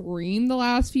does scream the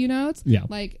last few notes. Yeah,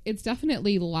 like it's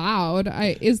definitely loud.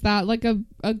 Is that like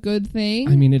a good thing?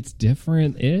 I mean, it's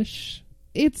different-ish.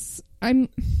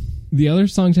 The other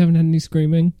songs haven't had any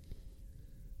screaming.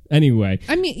 Anyway,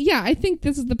 I mean, yeah, I think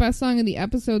this is the best song in the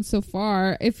episode so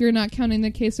far. If you're not counting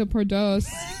the Queso por Dos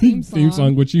theme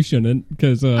song, which you shouldn't,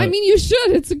 because I mean, you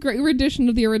should. It's a great rendition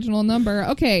of the original number.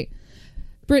 Okay.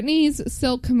 Brittany's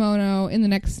silk kimono in the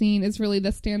next scene is really the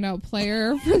standout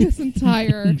player for this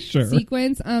entire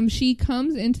sequence. She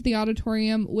comes into the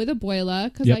auditorium with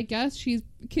Abuela because I guess she's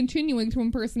continuing to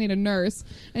impersonate a nurse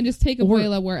and just take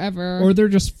Abuela wherever. Or they're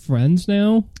just friends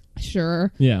now.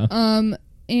 Sure. Yeah.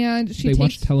 And they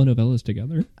watch telenovelas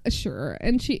together. Sure.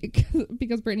 And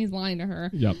because Brittany's lying to her.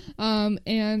 Yep.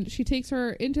 And she takes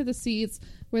her into the seats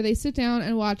where they sit down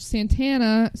and watch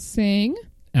Santana sing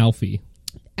Alfie.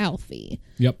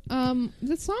 Yep.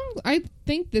 The song, I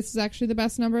think this is actually the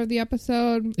best number of the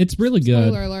episode. It's really good.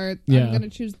 Spoiler alert. Yeah. I'm going to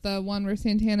choose the one where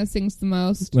Santana sings the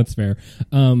most. That's fair.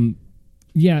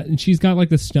 Yeah, and she's got like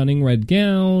the stunning red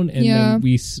gown, and then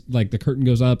we like the curtain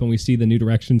goes up and we see the New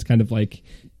Directions kind of like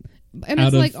and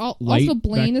it's like also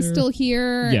Blaine is still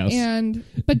here. Yes.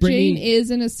 But Brittany, Jane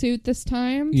is in a suit this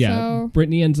time. Yeah. So.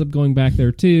 Brittany ends up going back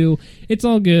there too. It's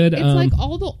all good. It's like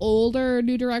all the older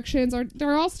New Directions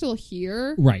they're all still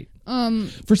here. Right.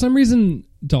 For some reason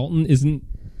Dalton isn't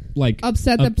like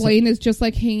upset that Blaine is just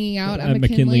like hanging out at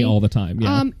McKinley all the time.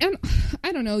 Yeah. And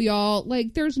I don't know, y'all.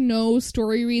 Like, there's no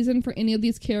story reason for any of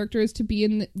these characters to be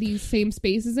in these same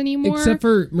spaces anymore, except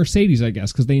for Mercedes, I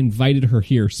guess, because they invited her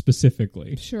here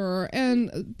specifically. Sure,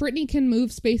 and Brittany can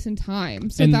move space and time,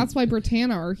 so that's why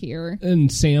Britannia are here. And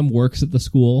Sam works at the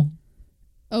school.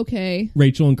 Okay.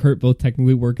 Rachel and Kurt both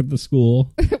technically work at the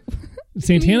school.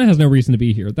 Santana has no reason to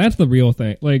be here. That's the real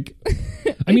thing. Like,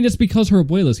 I mean, it's because her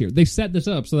abuela's here. They set this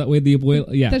up so that way the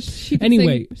abuela... Yeah.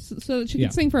 Anyway. So that she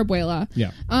can sing for abuela.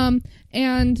 Yeah.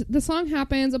 And the song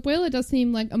happens. Abuela does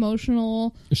seem, like,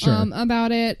 emotional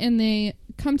about it. And they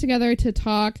come together to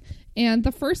talk. And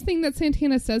the first thing that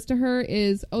Santana says to her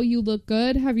is, "Oh, you look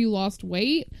good. Have you lost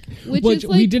weight?" Which is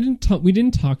like... We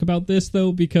didn't talk about this,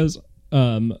 though, because...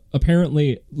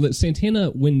 apparently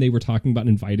Santana, when they were talking about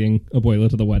inviting Abuela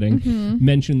to the wedding,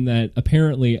 mentioned that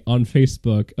apparently on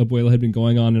Facebook Abuela had been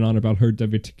going on and on about her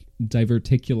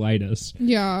diverticulitis.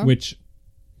 Yeah. Which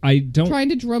I don't... Trying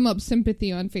to drum up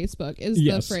sympathy on Facebook is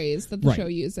the phrase that the show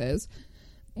uses.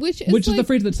 Which is the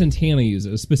phrase that Santana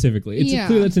uses specifically. It's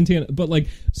clear that Santana, but like,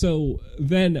 so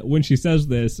then when she says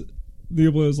this, the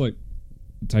Abuela's like,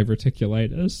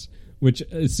 diverticulitis, which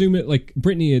assume it, like,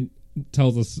 Brittany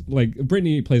tells us, like,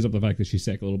 Brittany plays up the fact that she's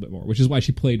sick a little bit more, which is why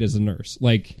she played as a nurse,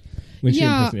 like, when she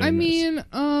impersonated a nurse.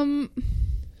 I mean,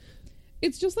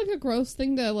 it's just like a gross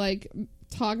thing to, like,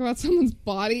 talk about someone's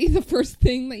body the first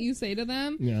thing that you say to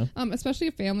them. Yeah. Especially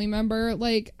a family member.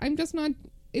 Like, I'm just not,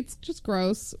 it's just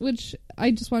gross, which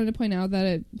I just wanted to point out that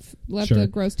it left a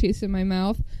gross taste in my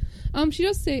mouth. She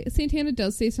does say, Santana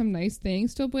does say some nice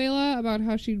things to Abuela about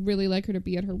how she'd really like her to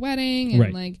be at her wedding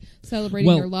and like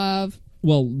celebrating her love.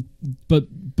 Well,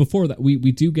 but before that, we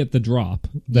do get the drop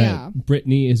that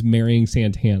Brittany is marrying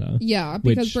Santana. Yeah,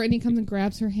 because Brittany comes and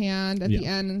grabs her hand at the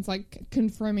end and it's like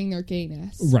confirming their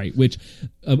gayness. Right, which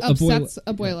upsets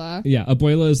Abuela. Yeah,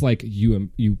 Abuela is like, you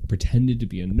pretended to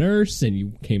be a nurse and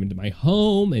you came into my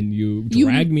home and you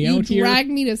dragged me out here. You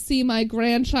dragged me to see my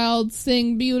grandchild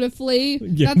sing beautifully.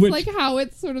 Yeah, that's like how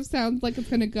it sort of sounds like it's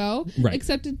going to go. Right.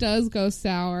 Except it does go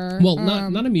sour. Well,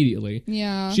 not immediately.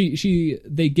 Yeah.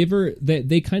 They give her...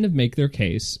 They kind of make their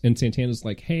case, and Santana's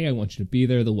like, hey, I want you to be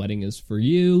there. The wedding is for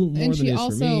you more than it is for me. And she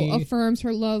also affirms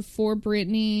her love for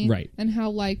Brittany. Right. And how,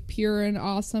 like, pure and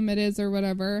awesome it is or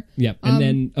whatever. Yep. And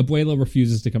then Abuela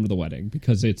refuses to come to the wedding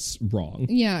because it's wrong.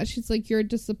 Yeah. She's like, you're a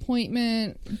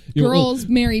disappointment. Girls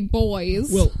marry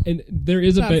boys. Well, and there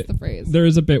is the phrase. There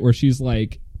is a bit where she's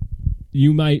like,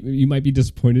 you might be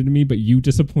disappointed in me, but you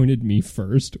disappointed me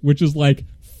first, which is like,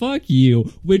 fuck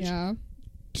you. Which, to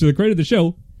the credit of the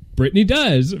show, Brittany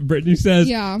does. Brittany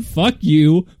says, fuck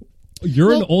you.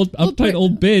 You're an uptight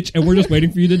old bitch, and we're just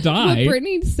waiting for you to die. What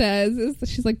Brittany says is,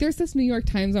 she's like, there's this New York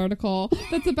Times article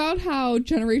that's about how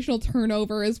generational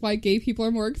turnover is why gay people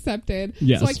are more accepted.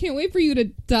 Yes. So I can't wait for you to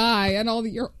die and all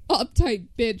your uptight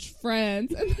bitch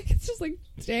friends. And like, it's just like,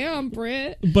 damn,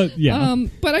 Brit. But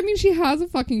but I mean, she has a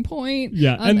fucking point.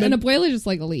 Yeah. And Abuela just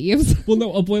like leaves. Well,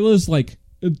 no, Abuela's like,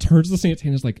 it turns to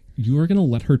Santana's like, you are gonna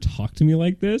let her talk to me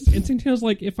like this? And Santana's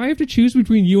like, if I have to choose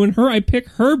between you and her, I pick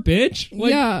her, bitch. Like,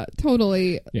 yeah,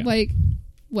 totally. Yeah. Like,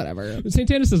 whatever.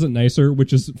 Santana says it nicer,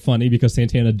 which is funny because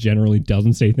Santana generally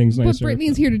doesn't say things nicer. But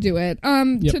Brittany's here to do it.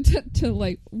 To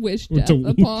like wish death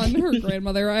upon her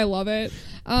grandmother. I love it.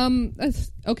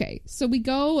 Okay, so we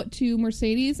go to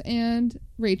Mercedes and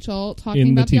Rachel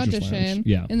talking about the audition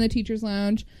in the teacher's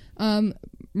lounge.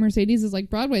 Mercedes is like,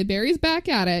 Broadway, Barry's back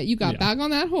at it. You got back on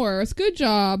that horse. Good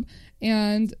job.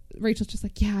 And Rachel's just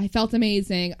like, yeah, I felt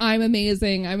amazing. I'm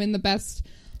amazing. I'm in the best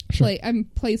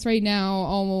place right now.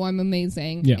 Oh, I'm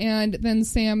amazing. Yeah. And then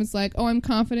Sam is like, oh, I'm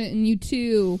confident in you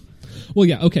too. Well,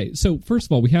 yeah. Okay. So first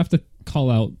of all, we have to call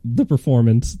out the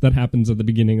performance that happens at the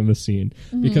beginning of the scene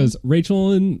because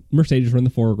Rachel and Mercedes are in the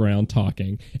foreground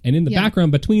talking. And in the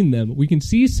background between them, we can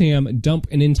see Sam dump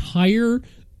an entire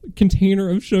container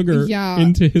of sugar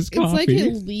into his coffee. It's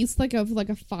like at least like a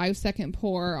 5-second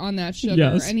pour on that sugar,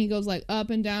 and he goes like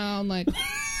up and down like.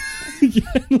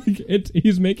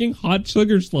 He's making hot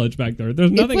sugar sludge back there. There's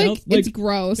nothing else. It's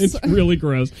gross. It's really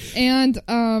gross. And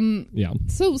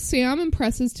so Sam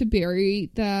impresses to Barry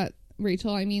that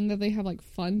Rachel, that they have like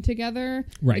fun together.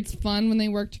 Right. It's fun when they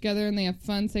work together and they have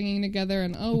fun singing together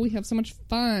and we have so much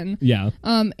fun. Yeah.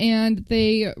 And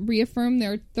they reaffirm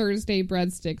their Thursday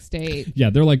breadsticks date. Yeah,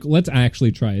 they're like, let's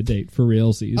actually try a date for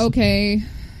realsies. Okay,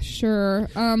 sure.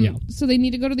 So they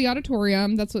need to go to the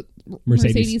auditorium. That's what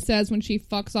Mercedes says when she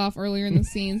fucks off earlier in the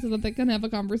scene so that they can have a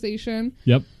conversation.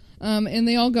 Yep. And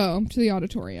they all go to the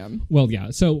auditorium. Well, yeah.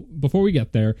 So before we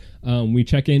get there, we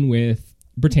check in with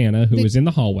Britannia, who is in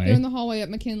the hallway. They're in the hallway at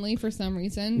McKinley for some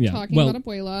reason, talking about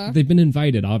Abuela. They've been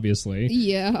invited, obviously.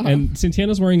 Yeah. And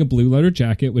Santana's wearing a blue leather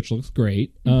jacket, which looks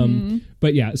great.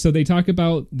 But yeah, so they talk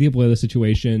about the Abuela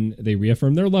situation. They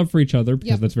reaffirm their love for each other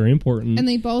because that's very important. And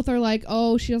they both are like,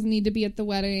 oh, she doesn't need to be at the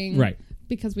wedding. Right.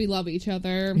 Because we love each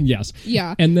other. Yes.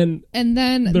 Yeah. And then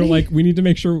they're like, we need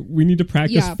to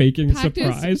practice faking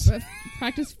surprise.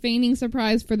 Practice feigning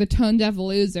surprise for the tone deaf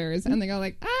losers. And they go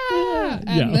like, ah!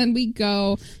 And then we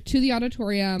go to the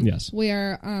auditorium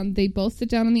where they both sit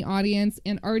down in the audience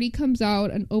and Artie comes out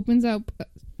and opens up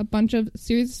a bunch of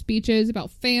series of speeches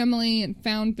about family and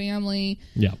found family.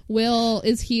 Yeah. Will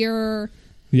is here.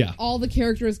 Yeah. All the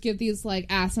characters give these like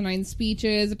asinine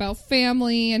speeches about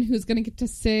family and who's going to get to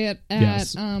sit at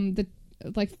the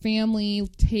like family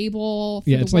table for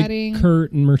the wedding. Like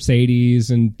Kurt and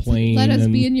Mercedes and Blaine. Let us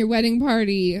be in your wedding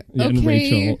party. Yeah, okay. And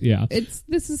Rachel. Yeah.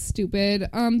 This is stupid.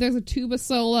 There's a tuba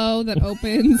solo that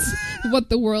opens What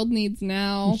the World Needs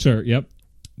Now. Sure. Yep.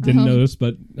 Didn't notice,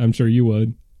 but I'm sure you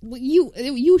would.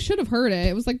 You should have heard it.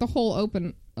 It was like the whole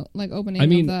opening.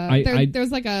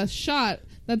 There's like a shot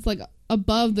that's like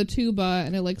above the tuba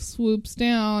and it like swoops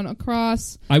down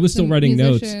across. I was still writing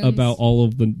notes about all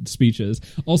of the speeches.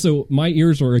 Also, my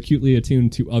ears are acutely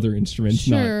attuned to other instruments,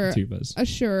 not tubas.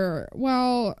 Sure.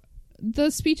 Well,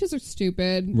 the speeches are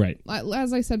stupid. Right.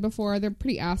 As I said before, they're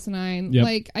pretty asinine. Yep.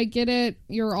 Like, I get it.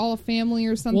 You're all a family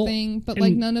or something, but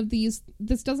like none of this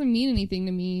doesn't mean anything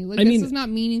to me. Like, this is not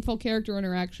meaningful character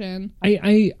interaction.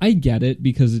 I get it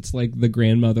because it's like the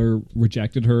grandmother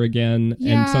rejected her again.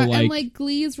 Yeah, and so like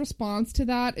Glee's response to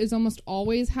that is almost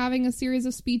always having a series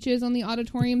of speeches on the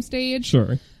auditorium stage.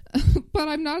 Sure. But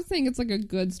I'm not saying it's like a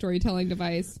good storytelling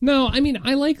device. No, I mean,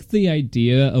 I like the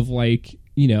idea of like,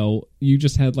 you know, you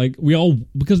just had like,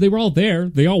 because they were all there,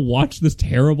 they all watched this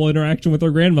terrible interaction with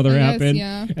their grandmother happen.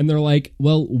 Yeah. And they're like,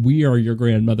 well, we are your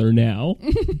grandmother now.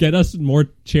 Get us more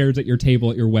chairs at your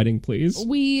table at your wedding, please.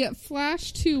 We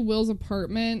flash to Will's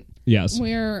apartment. Yes.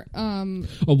 Where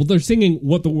they're singing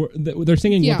what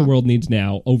the world needs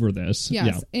now over this.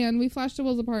 Yes. Yeah. And we flash to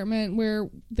Will's apartment where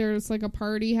there's like a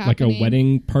party happening. Like a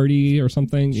wedding party or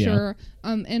something. Sure.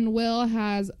 Yeah. And Will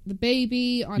has the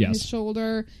baby on his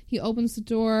shoulder. He opens the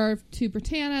door to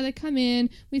Britannia. They come in.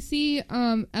 We see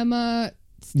Emma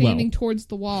standing towards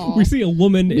the wall. We see a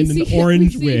woman in an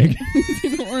orange wig. We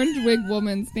see an orange wig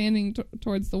woman standing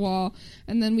towards the wall.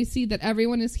 And then we see that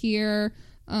everyone is here.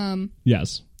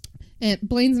 Yes. And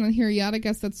Blaine's not here yet. I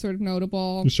guess that's sort of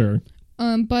notable. Sure.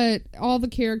 But all the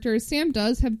characters, Sam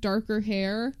does have darker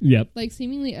hair. Yep. Like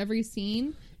seemingly every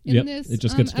scene in this it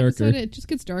just gets darker. Episode, it just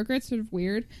gets darker. It's sort of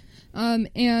weird. And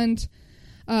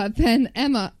then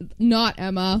Emma, not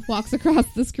Emma, walks across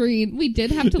the screen. We did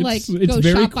have to like go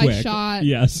shot by shot.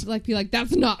 Yes. Like be like,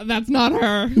 that's not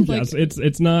her. Yes, like,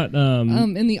 it's not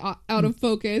in the out of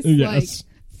focus like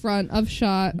front of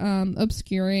shot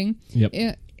obscuring.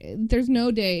 Yep. There's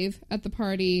no Dave at the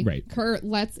party. Right. Kurt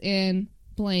lets in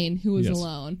Blaine, who is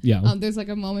alone. Yeah. There's like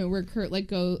a moment where Kurt looks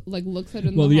at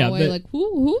him in the hallway like,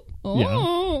 whoo.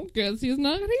 Oh, guess he's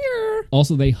not here.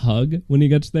 Also, they hug when he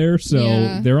gets there,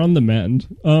 so they're on the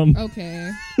mend. Okay.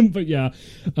 But yeah.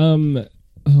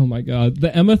 Oh my god.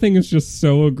 The Emma thing is just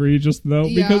so egregious though.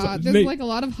 Yeah, because there's like a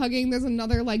lot of hugging. There's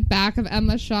another like back of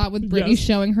Emma shot with Brittany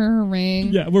showing her ring.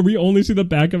 Yeah, where we only see the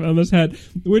back of Emma's head,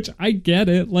 which I get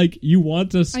it. Like, you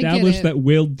want to establish that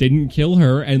Will didn't kill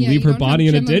her and leave her body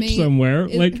in a ditch somewhere.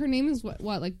 Like, her name is what,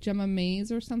 like Gemma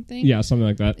Mays or something? Yeah, something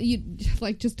like that. You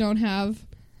like just don't have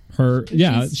her.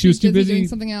 Yeah, she was too busy doing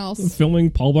something else.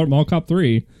 Filming Paul Blart Mall Cop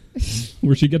 3.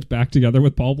 Where she gets back together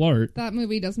with Paul Blart. That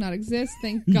movie does not exist,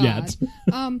 thank God.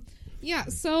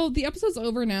 Yet. So the episode's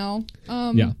over now.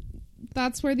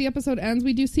 That's where the episode ends.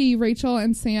 We do see Rachel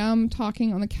and Sam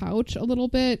talking on the couch a little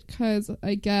bit because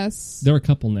I guess they're a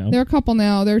couple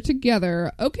now. They're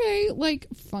together. Okay, like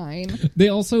fine. They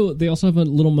also have a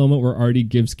little moment where Artie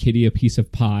gives Kitty a piece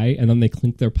of pie and then they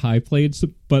clink their pie plates.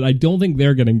 But I don't think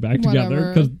they're getting back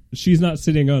together because she's not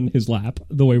sitting on his lap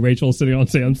the way Rachel's sitting on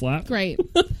Sam's lap. Great.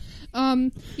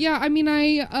 Yeah, I mean,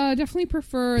 I definitely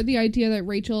prefer the idea that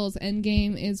Rachel's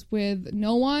endgame is with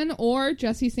no one or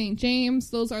Jesse St. James.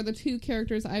 Those are the two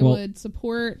characters I would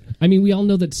support. I mean, we all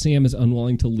know that Sam is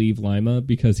unwilling to leave Lima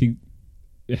because he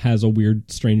has a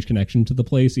weird, strange connection to the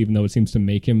place, even though it seems to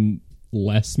make him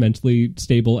less mentally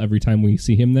stable every time we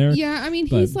see him there. Yeah, I mean,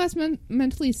 he's less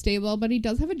mentally stable, but he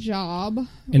does have a job.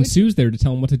 And Sue's there to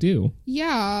tell him what to do.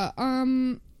 Yeah,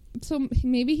 so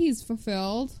maybe he's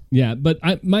fulfilled. Yeah, but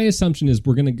my assumption is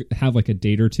we're going to have like a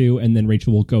date or two, and then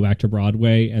Rachel will go back to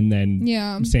Broadway, and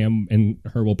then Sam and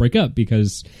her will break up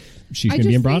because she's going to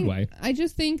be in Broadway. I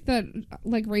just think that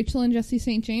like Rachel and Jesse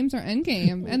St. James are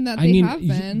endgame, and that they have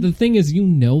been. The thing is, you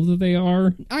know that they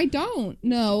are. I don't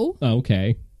know. Oh,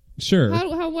 okay. Sure.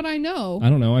 How would I know? I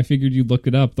don't know. I figured you'd look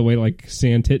it up the way like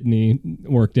Santitney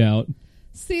worked out.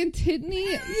 Santitney,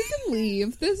 you can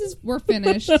leave. We're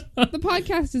finished. The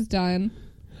podcast is done.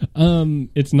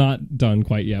 It's not done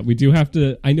quite yet. We do have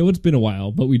to. I know it's been a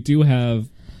while, but we do have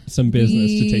some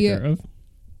business to take care of.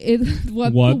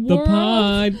 What the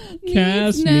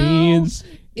podcast needs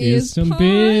is some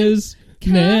business.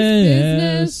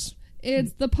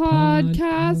 It's the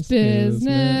podcast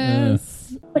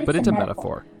business. But it's a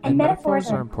metaphor. And metaphors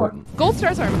are important. Gold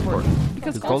stars are important.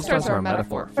 Because gold stars are a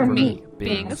metaphor for me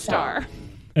being a star.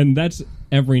 And that's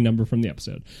every number from the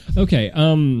episode. Okay,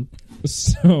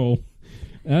 so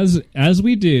as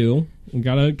we do, we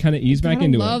gotta kind of ease back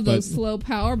into it. I love those slow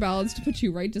power ballads to put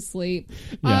you right to sleep.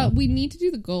 Yeah. We need to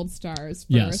do the gold stars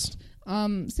first.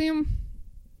 Yes. Sam,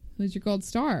 who's your gold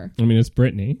star? I mean, it's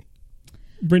Brittany.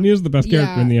 Brittany is the best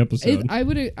character in the episode. I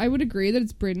would agree that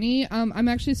it's Brittany. I'm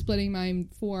actually splitting mine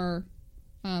for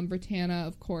Britannia,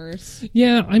 of course.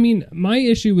 Yeah, I mean, my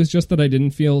issue was just that I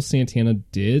didn't feel Santana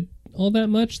did all that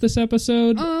much this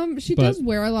episode. She does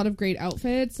wear a lot of great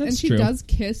outfits, and she does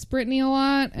kiss Brittany a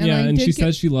lot. And and she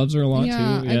says she loves her a lot too.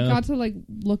 Yeah, I got to like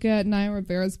look at Naya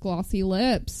Rivera's glossy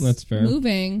lips. That's fair.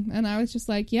 Moving, and I was just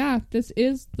like, yeah, this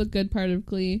is the good part of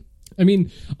Glee. I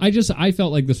mean, I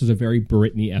felt like this was a very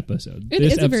Brittany episode.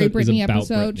 This is a very Brittany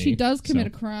episode. Brittany, she does commit a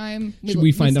crime.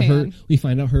 We find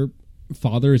out her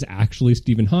father is actually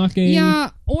Stephen Hawking.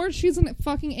 Yeah, or she's a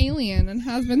fucking alien and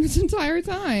has been this entire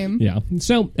time. Yeah.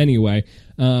 So anyway,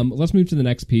 let's move to the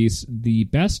next piece. The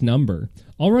best number.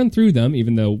 I'll run through them,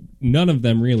 even though none of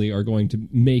them really are going to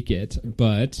make it,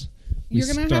 but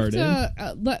you're going to have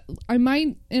to... I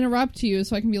might interrupt you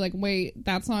so I can be like, wait,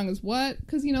 that song is what?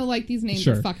 Because, like, these names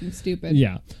are fucking stupid.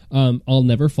 Yeah. I'll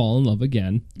Never Fall in Love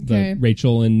Again. The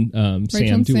Rachel and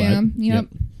Sam duet. Yep.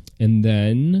 And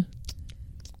then...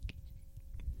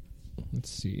 Let's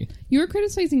see. You were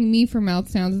criticizing me for mouth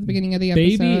sounds at the beginning of the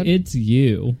episode. Baby, It's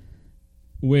You,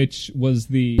 which was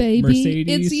the Baby,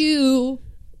 Mercedes... It's You.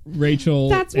 Rachel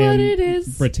That's what it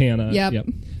is. Britannia. Yep.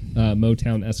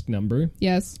 Motown-esque number.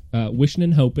 Yes. Wishin'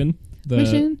 and Hopin'. The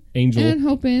Wishin' angel. And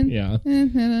Hopin'. Yeah.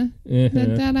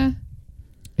 Da-da.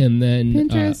 And then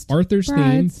Pinterest, Arthur's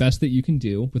brides. theme, Best That You Can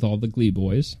Do, with all the Glee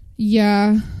boys.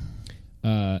 Yeah.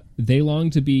 They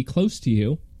Long to Be Close to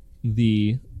You,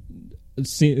 the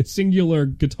singular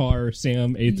guitar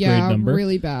Sam 8th grade number. Yeah,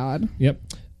 really bad. Yep.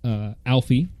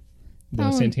 Alfie,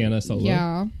 the Santana solo.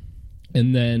 Yeah.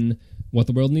 And then What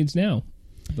the World Needs Now,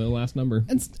 the last number.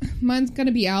 Mine's going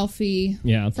to be Alfie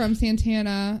from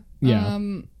Santana. Yeah.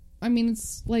 I mean,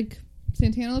 it's like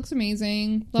Santana looks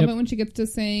amazing. Love it when she gets to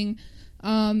sing.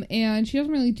 And she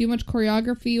doesn't really do much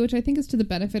choreography, which I think is to the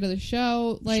benefit of the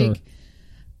show. Like,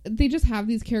 they just have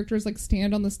these characters like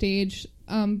stand on the stage,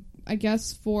 I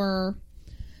guess for,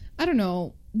 I don't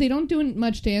know, they don't do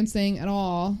much dancing at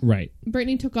all. Right.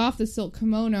 Brittany took off the silk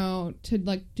kimono to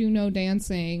like do no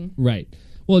dancing. Right.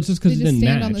 Well, it's just because it didn't match.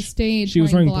 Stand on the stage. She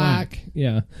was wearing black.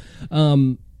 Yeah.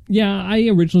 Yeah, I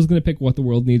originally was going to pick What the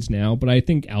World Needs Now, but I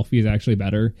think Alfie is actually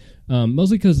better.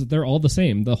 Mostly because they're all the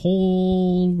same. The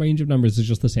whole range of numbers is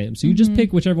just the same. So you just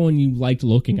pick whichever one you liked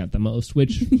looking at the most,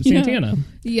 which Santana.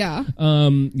 Yeah.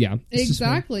 Yeah.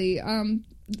 Exactly.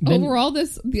 Overall,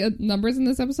 the numbers in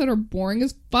this episode are boring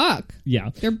as fuck.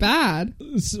 Yeah. They're bad.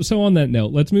 So on that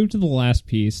note, let's move to the last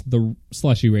piece, the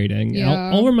slushy rating.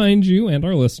 Yeah. I'll remind you and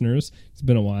our listeners, it's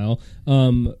been a while,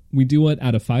 we do it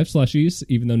out of 5 slushies,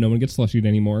 even though no one gets slushied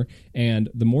anymore. And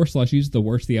the more slushies, the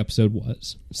worse the episode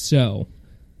was. So,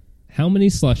 how many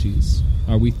slushies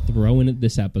are we throwing at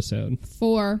this episode?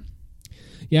 4.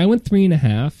 Yeah, I went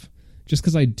 3.5, just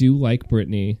because I do like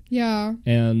Brittany. Yeah.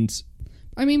 And...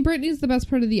 I mean, Brittany's the best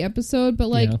part of the episode,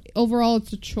 but, overall,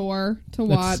 it's a chore to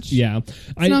watch.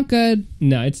 It's not good.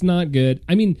 No, it's not good.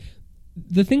 I mean,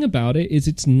 the thing about it is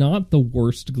it's not the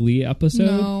worst Glee episode.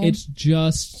 No. It's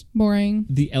just... boring.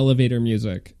 The elevator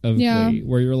music of Glee,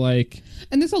 where you're like...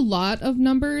 And there's a lot of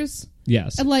numbers.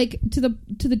 Yes. And, to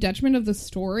the detriment of the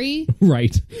story.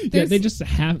 Right. Yeah, they just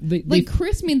have...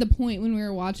 Chris made the point when we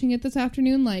were watching it this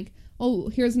afternoon, oh,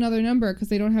 here's another number because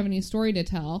they don't have any story to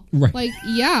tell. Right.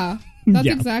 That's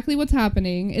exactly what's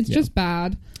happening. It's just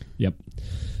bad. Yep.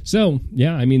 So,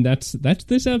 yeah, I mean, that's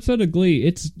this episode of Glee.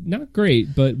 It's not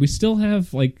great, but we still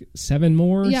have, 7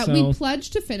 more. Yeah, so. we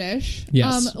pledged to finish.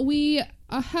 Yes. We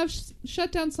have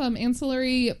shut down some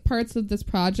ancillary parts of this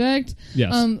project.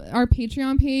 Yes. Our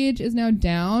Patreon page is now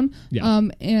down. Yeah.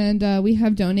 And we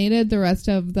have donated the rest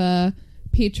of the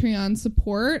Patreon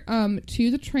support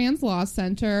to the Trans Law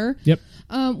Center. Yep.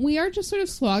 We are just sort of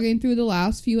slogging through the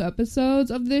last few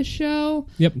episodes of this show.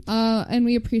 Yep. And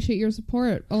we appreciate your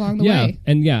support along the way.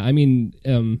 And I mean,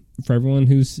 for everyone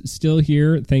who's still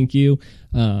here, thank you.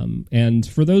 And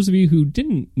for those of you who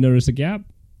didn't notice a gap,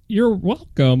 you're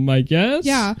welcome, I guess.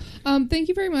 Yeah. Thank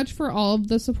you very much for all of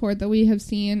the support that we have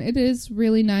seen. It is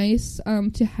really nice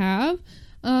to have.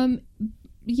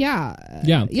 Yeah.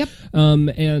 Yep.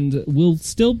 And we'll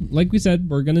still, like we said,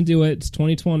 we're going to do it. It's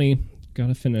 2020.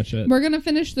 Gotta finish it. We're going to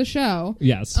finish the show.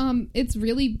 Yes. It's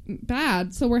really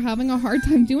bad, so we're having a hard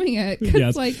time doing it.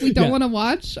 Because, we don't want to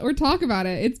watch or talk about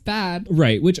it. It's bad.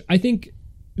 Right, which I think,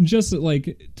 just,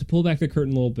 to pull back the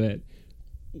curtain a little bit,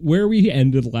 where we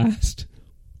ended last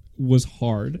was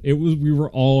hard. We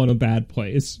were all in a bad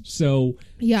place. So,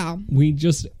 yeah.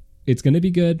 It's going to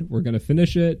be good. We're going to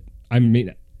finish it. I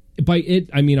mean... By it,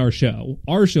 I mean our show.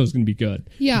 Our show's going to be good.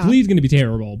 Yeah. Glee's going to be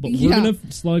terrible, but we're going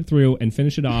to slug through and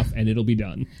finish it off, and it'll be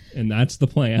done. And that's the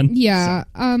plan. Yeah. So.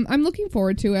 I'm looking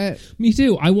forward to it. Me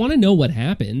too. I want to know what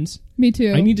happens. Me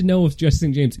too. I need to know if Jesse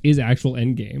St. James is actual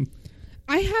Endgame.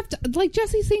 I have to, like,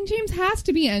 Jesse St. James has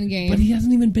to be Endgame. But he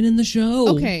hasn't even been in the show.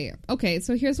 Okay,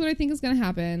 so here's what I think is going to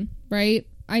happen, right?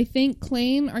 I think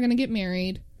Klaine are going to get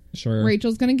married. Sure.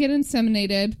 Rachel's going to get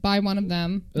inseminated by one of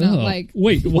them. Not like...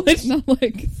 Wait, what? Not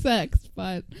like sex,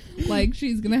 but like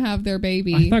she's going to have their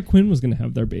baby. I thought Quinn was going to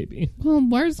have their baby. Well,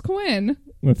 where's Quinn?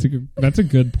 That's a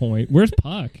good point. Where's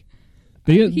Puck?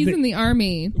 He's in the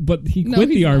army. But he quit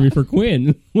the army for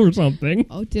Quinn or something.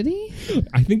 Oh, did he?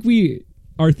 I think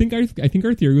our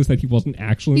theory was that he wasn't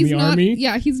actually in the army.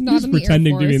 Yeah, he's not in the Air Force. He's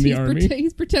pretending to be in the army.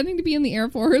 He's pretending to be in the Air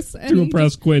Force. And to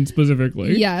impress Quinn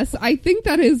specifically. Yes, I think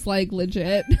that is, like,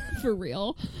 legit. For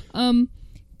real.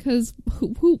 Because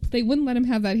they wouldn't let him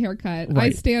have that haircut. Right.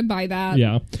 I stand by that.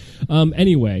 Yeah.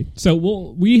 Anyway, so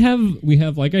we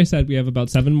have, like I said, we have about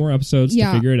 7 more episodes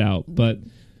to figure it out, but...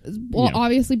 Well,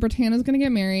 obviously, Britannia's going to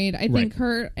get married. I think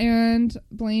Kurt and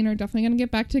Blaine are definitely going to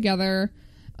get back together.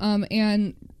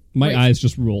 And... My eyes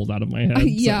just rolled out of my head.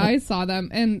 Yeah, so. I saw them,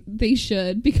 and they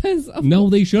should, because... No,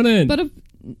 they shouldn't. But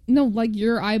like,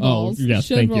 your eyeballs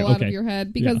should roll out of your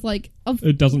head, because,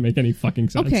 it doesn't make any fucking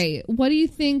sense. Okay, what do you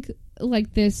think,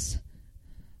 like, this,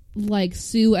 like,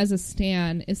 Sue as a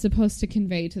stan is supposed to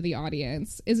convey to the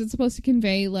audience? Is it supposed to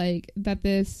convey, like, that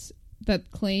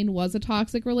Klaine was a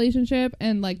toxic relationship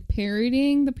and, like,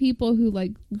 parodying the people who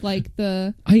like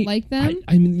them? I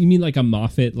mean, you mean like a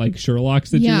Moffat, like, Sherlock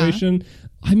situation? Yeah.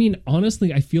 I mean,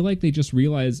 honestly, I feel like they just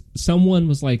realized someone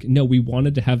was like, no, we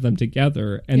wanted to have them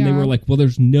together. And they were like, well,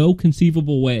 there's no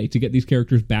conceivable way to get these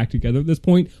characters back together at this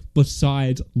point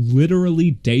besides literally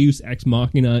Deus Ex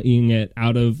Machina-ing it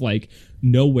out of, like,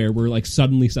 nowhere where, like,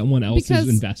 suddenly someone else is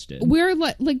invested. We're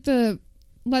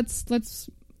let's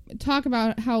talk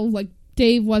about how, like,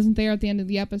 Dave wasn't there at the end of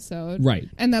the episode. Right.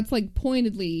 And that's, like,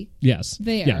 pointedly there.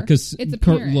 Yeah, because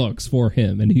Kurt looks for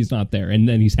him and he's not there, and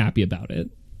then he's happy about it.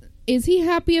 Is he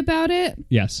happy about it?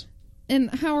 Yes. And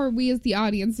how are we as the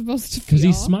audience supposed to feel? Because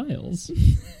he smiles.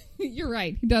 You're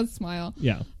right. He does smile.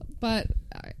 Yeah. But...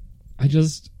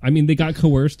 they got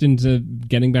coerced into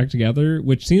getting back together,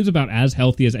 which seems about as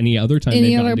healthy as any other time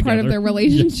they've gotten together. Any other part of their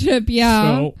relationship,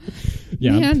 yeah. So,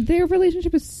 yeah. Man, their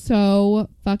relationship is so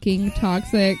fucking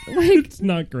toxic. Like, it's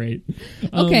not great.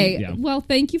 Okay, well,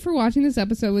 thank you for watching this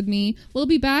episode with me. We'll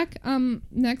be back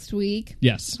next week.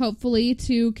 Yes. Hopefully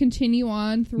to continue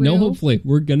on through. No, hopefully.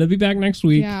 We're going to be back next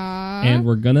week. Yeah. And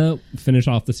we're going to finish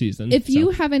off the season. If you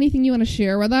have anything you want to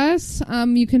share with us,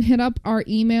 you can hit up our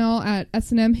email at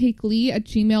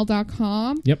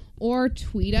snmhakely@gmail.com. Yep. Or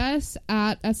tweet us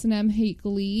at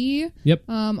snmhakely. Yep.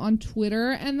 On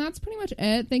Twitter. And that's pretty much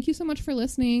it. Thank you so much for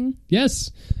listening.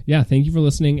 Yes. Yeah, thank you for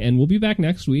listening. And we'll be back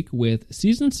next week with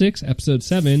Season 6, Episode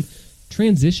 7,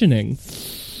 Transitioning.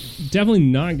 Definitely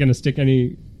not going to stick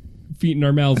any feet in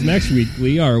our mouths next week,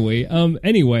 Lee, are we?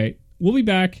 Anyway, we'll be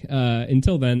back.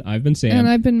 Until then, I've been Sam. And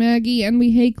I've been Maggie, and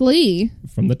we hate Glee.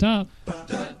 From the top. Ha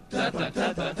ha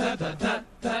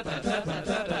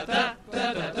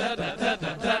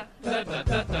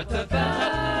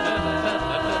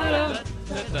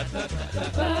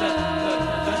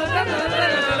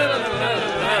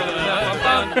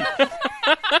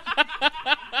ha!